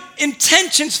good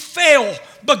intentions fail,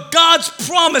 but God's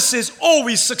promises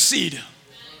always succeed.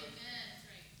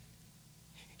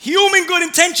 Human good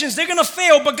intentions, they're going to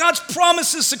fail, but God's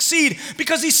promises succeed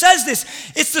because he says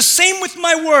this. It's the same with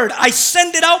my word. I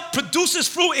send it out, produces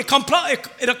fruit,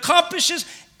 it accomplishes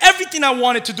everything I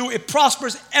want it to do. It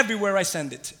prospers everywhere I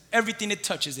send it. Everything it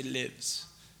touches, it lives.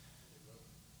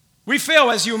 We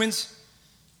fail as humans,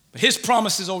 but his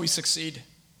promises always succeed.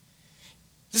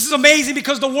 This is amazing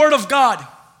because the word of God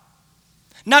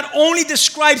not only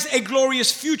describes a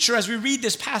glorious future as we read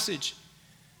this passage,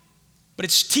 but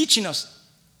it's teaching us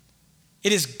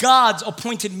it is God's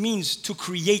appointed means to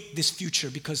create this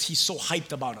future because he's so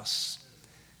hyped about us.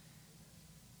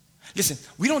 Listen,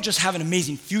 we don't just have an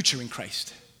amazing future in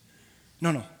Christ.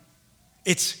 No.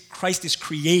 It's Christ is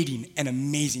creating an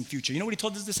amazing future. You know what he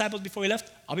told his disciples before he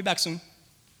left? I'll be back soon.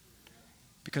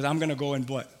 Because I'm going to go and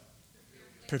what?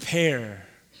 Prepare,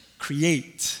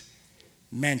 create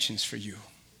mansions for you.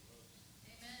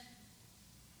 Amen.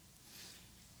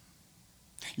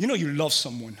 You know you love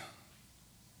someone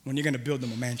when you're going to build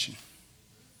them a mansion.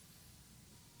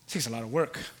 It takes a lot of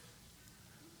work.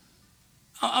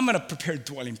 I'm going to prepare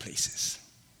dwelling places.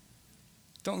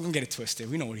 Don't get it twisted.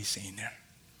 We know what he's saying there.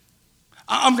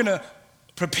 I'm going to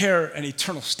prepare an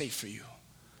eternal state for you.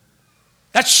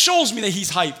 That shows me that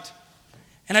he's hyped.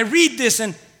 And I read this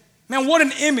and, man, what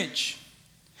an image.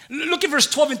 Look at verse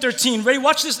 12 and 13. Ready?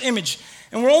 Watch this image.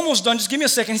 And we're almost done. Just give me a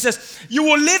second. He says, you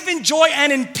will live in joy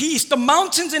and in peace. The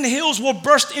mountains and hills will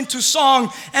burst into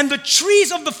song, and the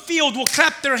trees of the field will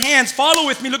clap their hands. Follow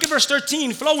with me. Look at verse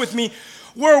 13. Flow with me.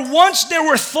 Where once there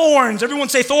were thorns. Everyone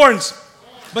say thorns.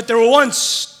 But there were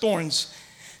once thorns.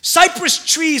 Cypress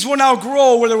trees will now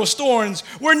grow where there was thorns.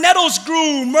 Where nettles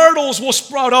grew, myrtles will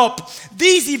sprout up.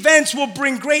 These events will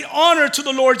bring great honor to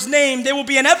the Lord's name. They will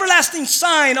be an everlasting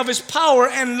sign of his power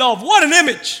and love. What an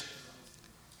image.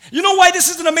 You know why this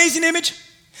is an amazing image?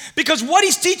 Because what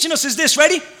he's teaching us is this,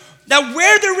 ready? That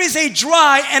where there is a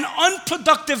dry and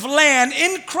unproductive land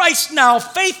in Christ now,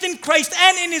 faith in Christ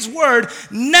and in his word,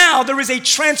 now there is a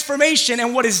transformation,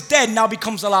 and what is dead now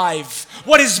becomes alive.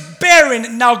 What is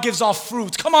barren now gives off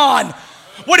fruit. Come on.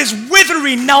 What is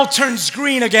withering now turns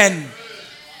green again.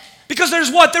 Because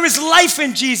there's what? There is life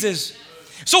in Jesus.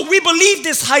 So we believe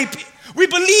this hype. We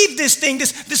believe this thing,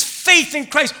 this faith in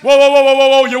Christ.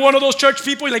 Whoa. You're one of those church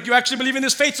people, like you actually believe in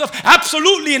this faith stuff?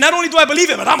 Absolutely. And not only do I believe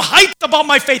it, but I'm hyped about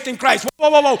my faith in Christ.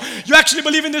 Whoa. You actually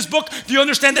believe in this book? Do you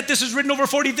understand that this is written over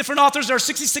 40 different authors? There are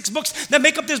 66 books that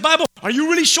make up this Bible. Are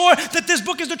you really sure that this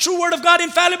book is the true word of God,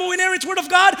 infallible, inerrant word of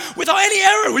God, without any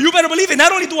error? Well, you better believe it.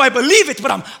 Not only do I believe it,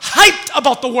 but I'm hyped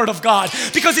about the word of God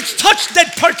because it's touched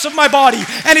dead parts of my body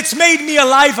and it's made me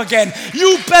alive again.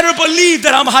 You better believe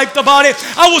that I'm hyped about it.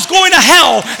 I was going to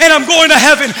hell and I'm going to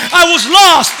heaven. I was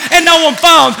lost and now I'm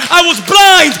found. I was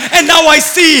blind and now I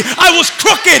see. I was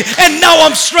crooked and now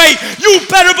I'm straight. You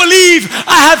better believe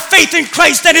I have faith in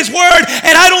Christ and his word,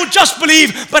 and I don't just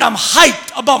believe, but I'm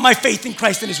hyped about my faith in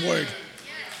Christ and his word.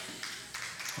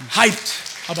 I'm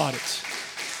hyped about it.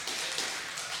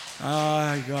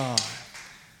 Oh, God.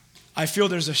 I feel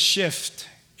there's a shift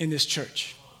in this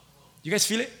church. You guys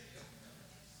feel it?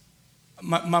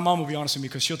 My mom will be honest with me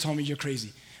because she'll tell me you're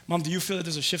crazy. Mom, do you feel that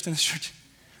there's a shift in this church?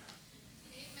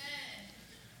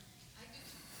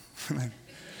 Amen.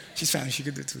 She's family, she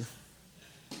could do it too.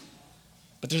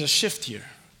 But there's a shift here.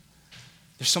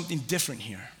 There's something different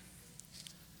here.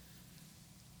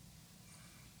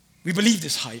 We believe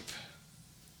this hype.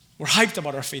 We're hyped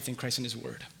about our faith in Christ and his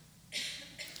word.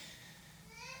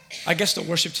 I guess the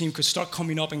worship team could start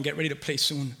coming up and get ready to play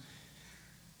soon.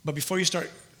 But before you start,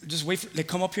 just wait for,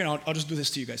 come up here and I'll just do this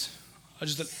to you guys.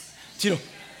 Tito,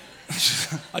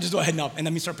 I'll just do a head nod and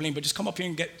let me start playing, but just come up here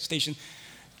and get stationed.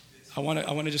 I want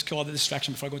to just kill all the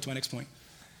distraction before I go to my next point.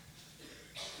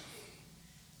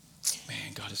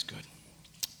 Man, God is good.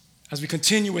 as we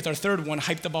continue with our third one,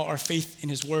 hyped about our faith in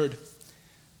his word.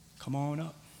 Come on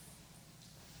up.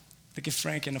 Look at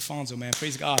Frank and Alfonso, man.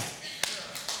 Praise God.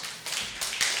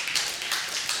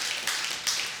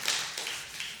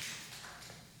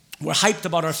 We're hyped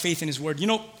about our faith in his word. You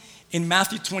know, in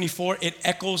Matthew 24, it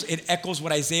echoes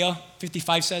what Isaiah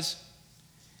 55 says.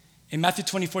 In Matthew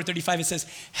 24:35, it says,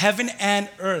 heaven and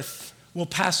earth will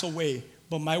pass away,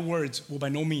 but my words will by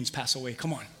no means pass away.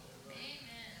 Come on. Amen.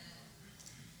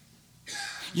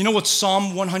 You know what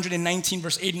Psalm 119,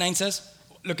 verse 8 and 9 says?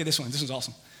 Look at this one. This is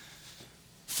awesome.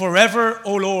 Forever,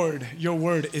 O Lord, your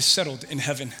word is settled in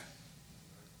heaven.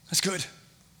 That's good.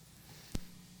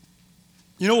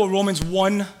 You know what Romans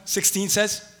 1:16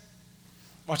 says?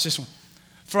 Watch this one.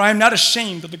 For I am not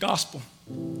ashamed of the gospel,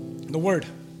 the word.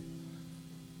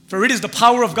 For it is the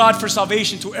power of God for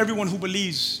salvation to everyone who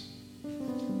believes,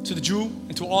 to the Jew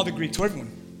and to all the Greek, to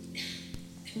everyone.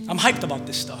 I'm hyped about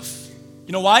this stuff.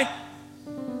 You know why?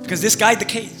 Because this guy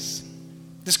decays.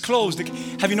 This clothes.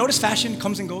 Have you noticed fashion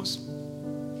comes and goes?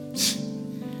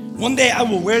 One day I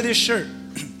will wear this shirt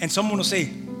and someone will say,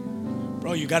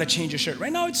 bro, you got to change your shirt.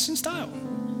 Right now it's in style.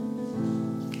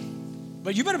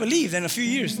 But you better believe that in a few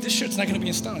years, this shirt's not going to be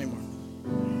in style anymore.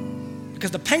 Because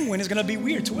the penguin is going to be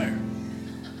weird to wear.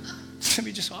 It's going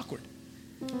to be just awkward.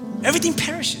 Everything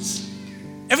perishes.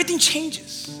 Everything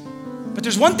changes. But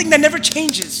there's one thing that never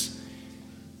changes.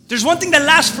 There's one thing that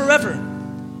lasts forever.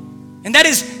 And that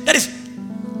is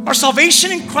our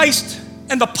salvation in Christ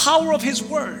and the power of his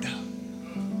word.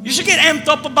 You should get amped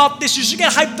up about this. You should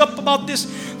get hyped up about this.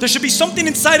 There should be something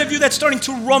inside of you that's starting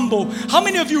to rumble. How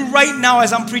many of you right now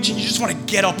as I'm preaching, you just want to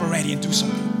get up already and do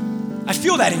something? I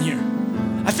feel that in here.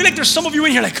 I feel like there's some of you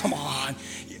in here like, come on.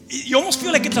 You almost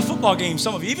feel like it's a football game,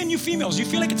 some of you. Even you females, you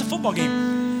feel like it's a football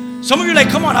game. Some of you are like,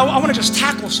 come on, I want to just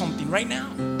tackle something right now.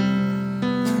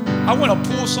 I want to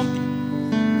pull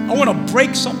something. I want to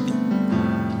break something.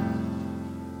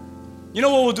 You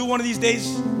know what we'll do one of these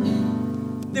days?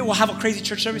 Then we'll have a crazy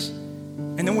church service,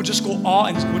 and then we'll just go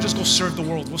and we'll just go serve the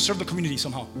world. We'll serve the community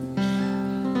somehow.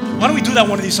 Why don't we do that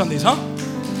one of these Sundays, huh?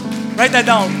 Write that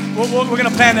down. We're going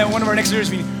to plan that one of our next series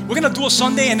meetings. We're going to do a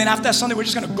Sunday, and then after that Sunday, we're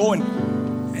just going to go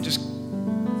and just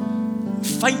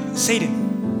fight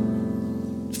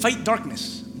Satan. Fight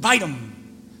darkness. Bite him.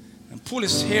 And pull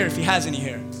his hair if he has any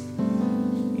hair.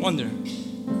 Wonder.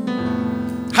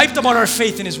 Hyped about our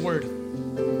faith in his word.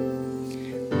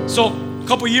 So, a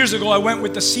couple years ago, I went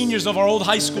with the seniors of our old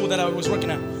high school that I was working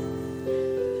at.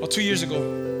 Well, 2 years ago.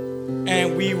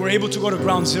 And we were able to go to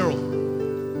Ground Zero.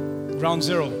 Ground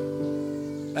Zero.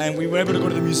 And we were able to go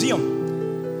to the museum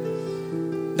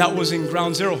that was in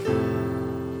Ground Zero.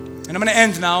 And I'm going to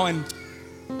end now, and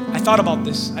I thought about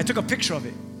this. I took a picture of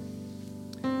it.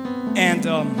 And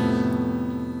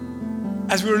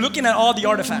as we were looking at all the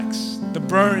artifacts, the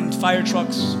burned fire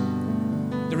trucks,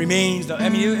 the remains,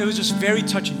 it was just very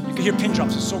touching. You could hear pin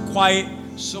drops. It's so quiet,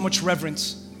 so much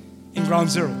reverence in Ground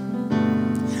Zero.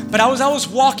 But I was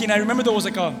walking, I remember there was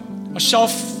like a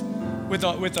shelf with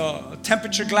a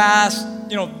temperature glass,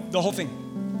 the whole thing.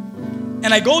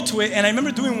 And I go to it, and I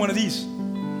remember doing one of these.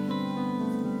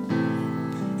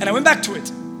 And I went back to it.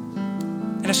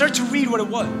 And I started to read what it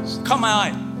was. It caught my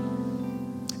eye.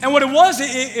 And what it was,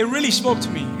 it really spoke to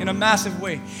me in a massive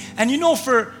way. And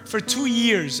for 2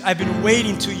 years, I've been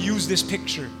waiting to use this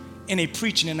picture in a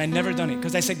preaching, and I never done it.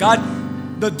 Because I said, God,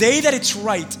 the day that it's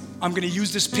right, I'm going to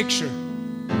use this picture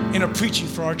in a preaching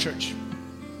for our church.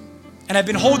 And I've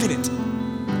been holding it.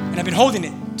 And I've been holding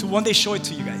it to one day show it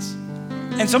to you guys.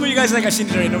 And some of you guys are like, I've seen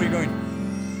it already, I know where you're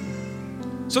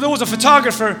going. So there was a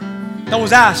photographer that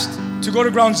was asked to go to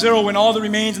Ground Zero when all the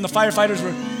remains and the firefighters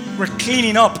were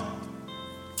cleaning up.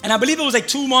 And I believe it was like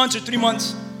 2 months or 3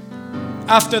 months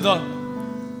after the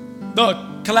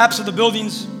collapse of the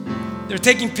buildings. They were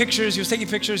taking pictures. He was taking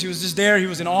pictures. He was just there. He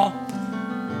was in awe.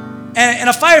 And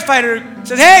a firefighter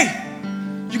said, hey,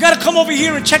 you got to come over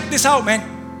here and check this out, man.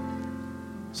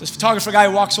 So this photographer guy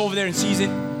walks over there and sees it.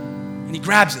 And he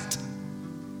grabs it.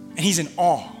 And he's in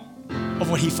awe of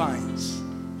what he finds.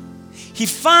 He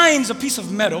finds a piece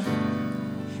of metal.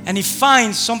 And he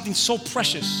finds something so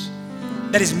precious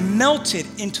that is melted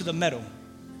into the metal.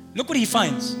 Look what he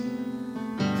finds.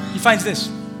 He finds this.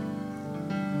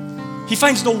 He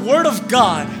finds the Word of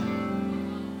God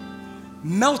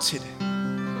melted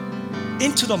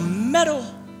into the metal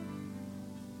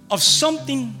of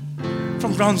something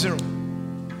from Ground Zero.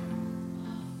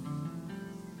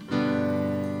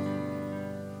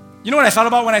 You know what I thought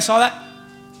about when I saw that?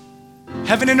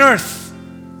 Heaven and earth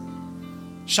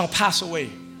shall pass away,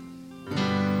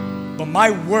 but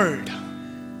my word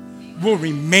will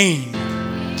remain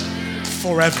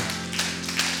forever.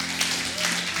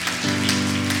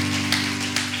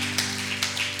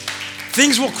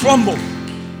 Things will crumble.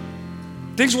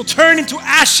 Things will turn into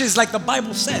ashes like the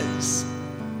Bible says.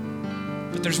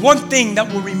 But there's one thing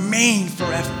that will remain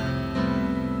forever.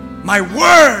 My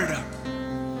word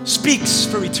speaks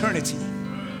for eternity.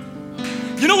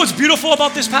 You know what's beautiful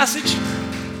about this passage?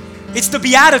 It's the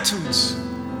Beatitudes.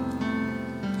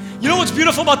 You know what's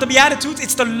beautiful about the Beatitudes?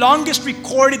 It's the longest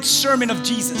recorded sermon of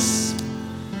Jesus.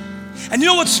 And you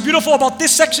know what's beautiful about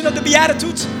this section of the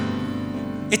Beatitudes?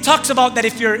 It talks about that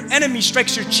if your enemy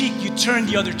strikes your cheek, you turn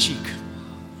the other cheek.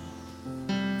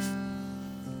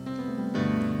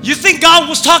 You think God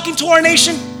was talking to our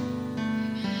nation?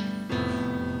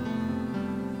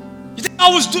 You think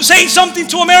God was saying something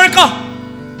to America?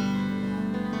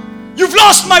 You've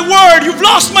lost my word. You've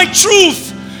lost my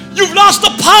truth. You've lost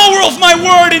the power of my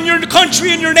word in your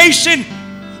country and your nation.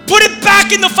 Put it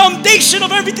back in the foundation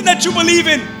of everything that you believe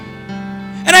in.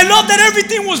 And I love that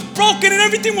everything was broken and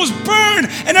everything was burned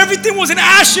and everything was in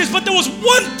ashes, but there was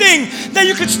one thing that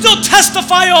you could still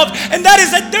testify of, and that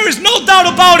is that there is no doubt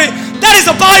about it. That is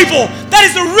the Bible. That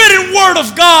is the written word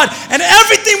of God. And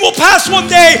everything will pass one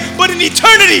day, but in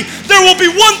eternity, there will be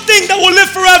one thing that will live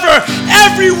forever.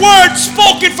 Every word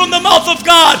spoken from the mouth of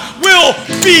God will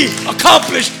be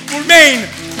accomplished, remain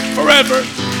forever.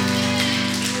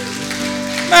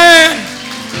 Man.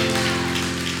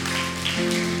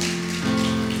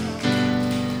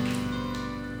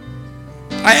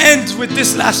 I end with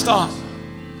this last thought.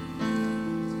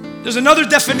 There's another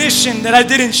definition that I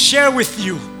didn't share with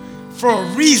you for a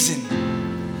reason.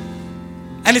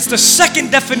 And it's the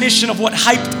second definition of what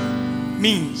hyped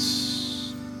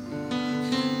means.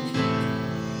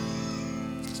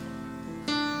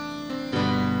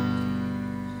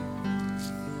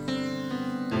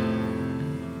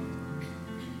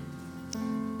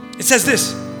 It says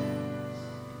this.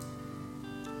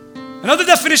 Another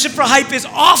definition for hype is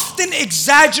often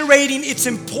exaggerating its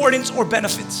importance or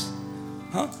benefits.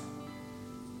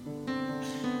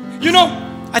 You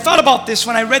know, I thought about this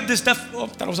when I read this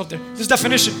this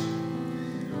definition.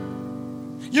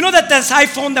 You know that this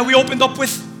iPhone that we opened up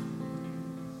with?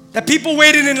 That people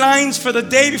waited in lines for the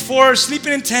day before,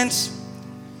 sleeping in tents.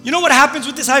 You know what happens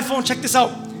with this iPhone? Check this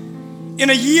out. In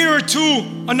a year or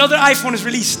two, another iPhone is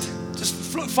released. Just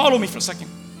follow me for a second.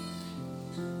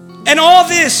 And all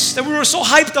this that we were so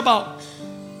hyped about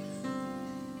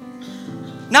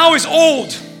now is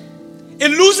old. It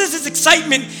loses its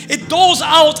excitement. It dulls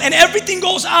out and everything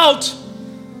goes out.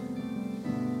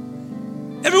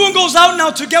 Everyone goes out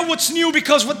now to get what's new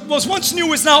because what was once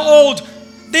new is now old.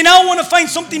 They now want to find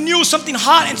something new, something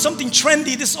hot, and something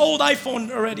trendy. This old iPhone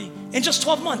already in just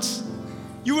 12 months.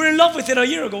 You were in love with it a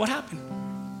year ago. What happened?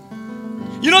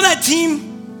 You know that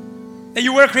team that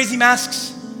you wear crazy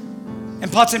masks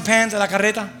and pots and pans at la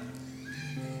carreta?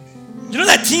 You know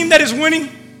that team that is winning?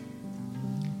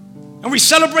 And we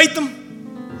celebrate them?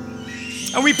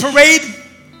 And we parade?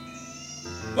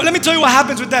 Well, let me tell you what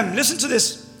happens with them. Listen to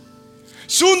this.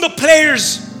 Soon the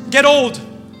players get old.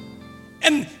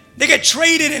 And they get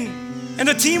traded and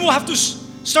the team will have to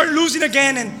start losing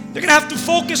again. And they're going to have to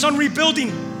focus on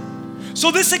rebuilding.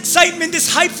 So this excitement,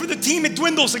 this hype for the team, it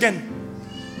dwindles again.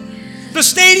 The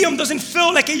stadium doesn't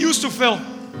fill like it used to fill.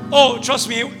 Oh, trust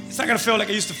me, it's not going to feel like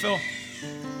it used to feel.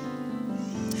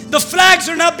 The flags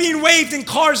are not being waved in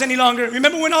cars any longer.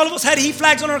 Remember when all of us had heat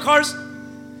flags on our cars?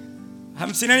 I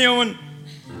haven't seen anyone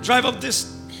drive up this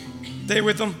day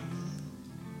with them.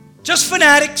 Just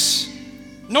fanatics,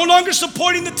 no longer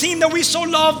supporting the team that we so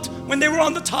loved when they were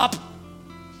on the top.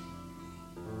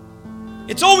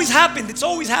 It's always happened. It's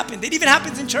always happened. It even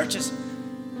happens in churches.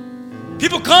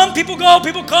 People come, people go,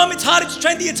 people come, it's hot, it's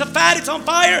trendy, it's a fad, it's on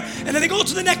fire, and then they go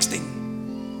to the next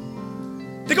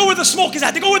thing. They go where the smoke is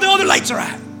at, they go where the other lights are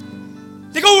at.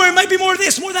 They go where it might be more of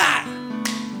this, more of that.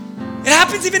 It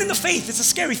happens even in the faith, it's a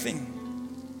scary thing.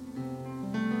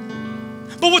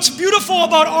 But what's beautiful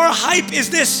about our hype is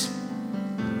this.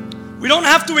 We don't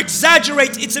have to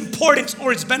exaggerate its importance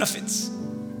or its benefits.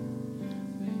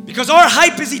 Because our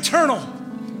hype is eternal.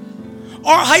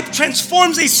 Our hype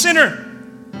transforms a sinner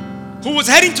who was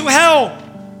heading to hell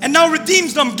and now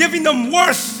redeems them, giving them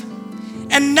worth,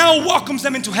 and now welcomes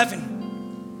them into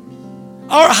heaven.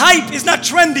 Our hype is not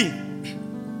trendy.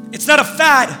 It's not a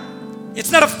fad.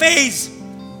 It's not a phase.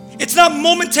 It's not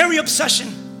momentary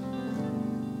obsession.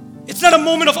 It's not a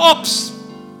moment of ups.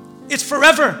 It's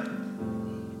forever.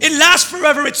 It lasts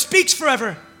forever. It speaks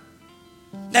forever.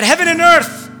 That heaven and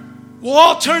earth will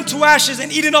all turn to ashes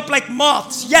and eaten up like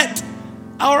moths. Yet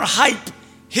our hype,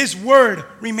 His word,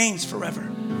 remains forever.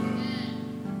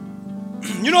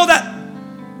 You know that?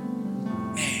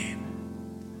 Man.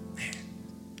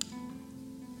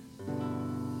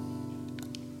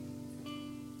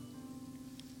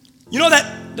 You know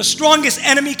that the strongest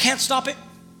enemy can't stop it?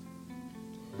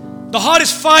 The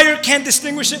hottest fire can't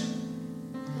distinguish it?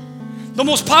 The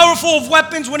most powerful of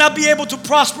weapons will not be able to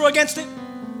prosper against it?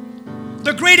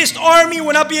 The greatest army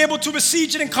will not be able to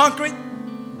besiege it and conquer it?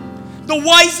 The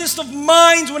wisest of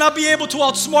minds will not be able to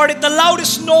outsmart it? The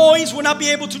loudest noise will not be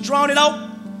able to drown it out?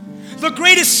 The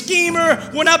greatest schemer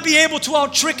will not be able to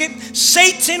out-trick it.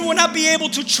 Satan will not be able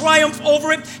to triumph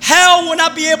over it. Hell will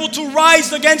not be able to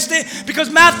rise against it. Because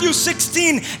Matthew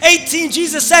 16:18,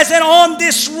 Jesus says, and on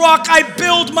this rock I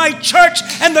build my church,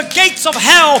 and the gates of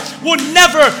hell will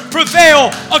never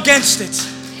prevail against it.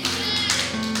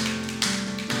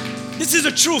 This is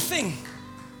a true thing,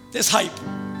 this hype.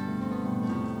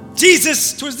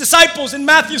 Jesus to his disciples in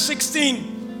Matthew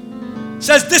 16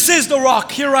 says, this is the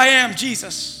rock, here I am,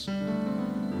 Jesus,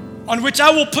 on which I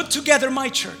will put together my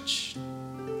church.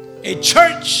 A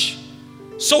church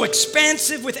so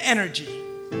expansive with energy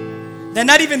that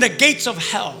not even the gates of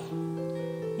hell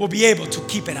will be able to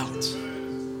keep it out.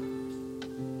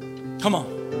 Come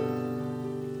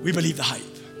on. We believe the hype.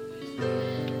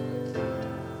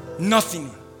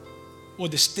 Nothing will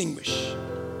distinguish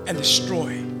and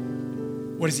destroy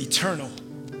what is eternal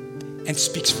and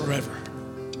speaks forever.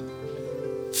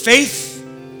 Faith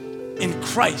in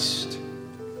Christ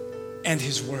and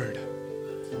His Word.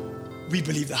 We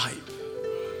believe the hype.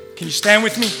 Can you stand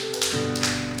with me?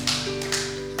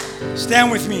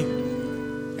 Stand with me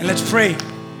and let's pray.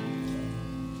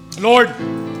 Lord,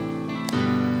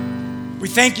 we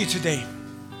thank you today.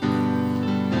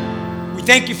 We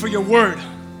thank you for your Word.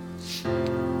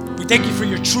 We thank you for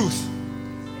your truth.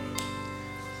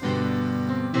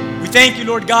 We thank you,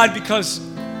 Lord God, because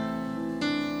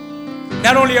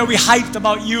not only are we hyped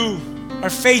about you, our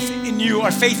faith in you,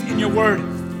 our faith in your word,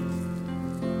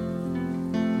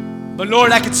 but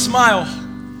Lord, I could smile.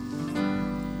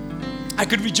 I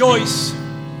could rejoice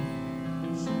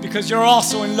because you're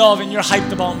also in love and you're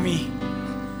hyped about me.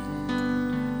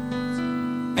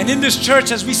 And in this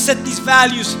church, as we set these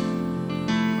values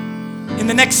in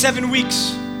the next 7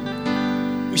 weeks,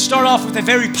 we start off with a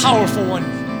very powerful one.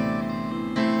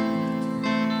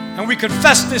 And we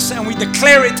confess this and we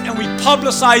declare it and we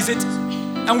publicize it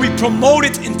and we promote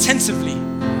it intensively.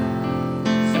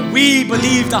 That we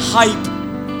believe the hype.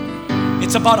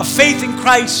 It's about a faith in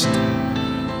Christ.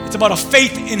 It's about a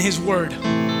faith in His Word.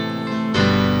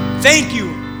 Thank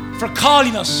you for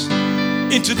calling us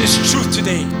into this truth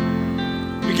today.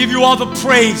 We give you all the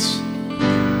praise.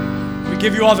 We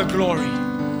give you all the glory.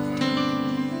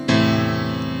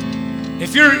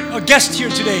 If you're a guest here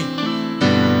today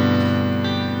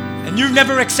and you've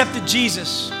never accepted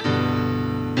Jesus,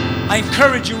 I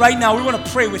encourage you right now, we want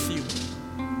to pray with you.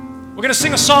 We're going to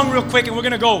sing a song real quick and we're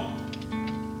going to go.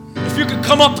 If you could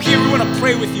come up here, we want to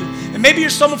pray with you. And maybe you're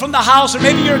someone from the house or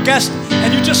maybe you're a guest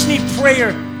and you just need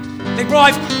prayer. Like, bro,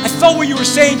 I felt what you were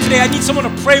saying today. I need someone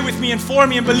to pray with me and for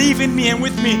me and believe in me and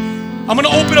with me. I'm going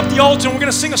to open up the altar and we're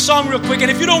going to sing a song real quick. And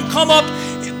if you don't come up,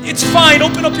 it's fine.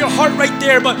 Open up your heart right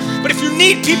there. But if you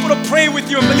need people to pray with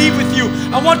you and believe with you,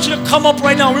 I want you to come up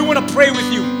right now. We want to pray with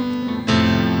you.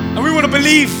 And we want to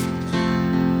believe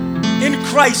in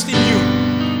Christ in you.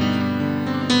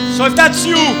 So if that's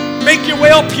you, make your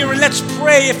way up here and let's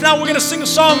pray. If not, we're going to sing a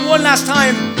song one last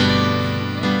time.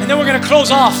 And then we're going to close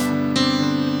off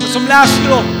with some last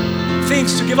little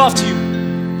things to give off to you.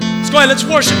 Let's go ahead. Let's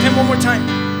worship Him one more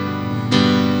time.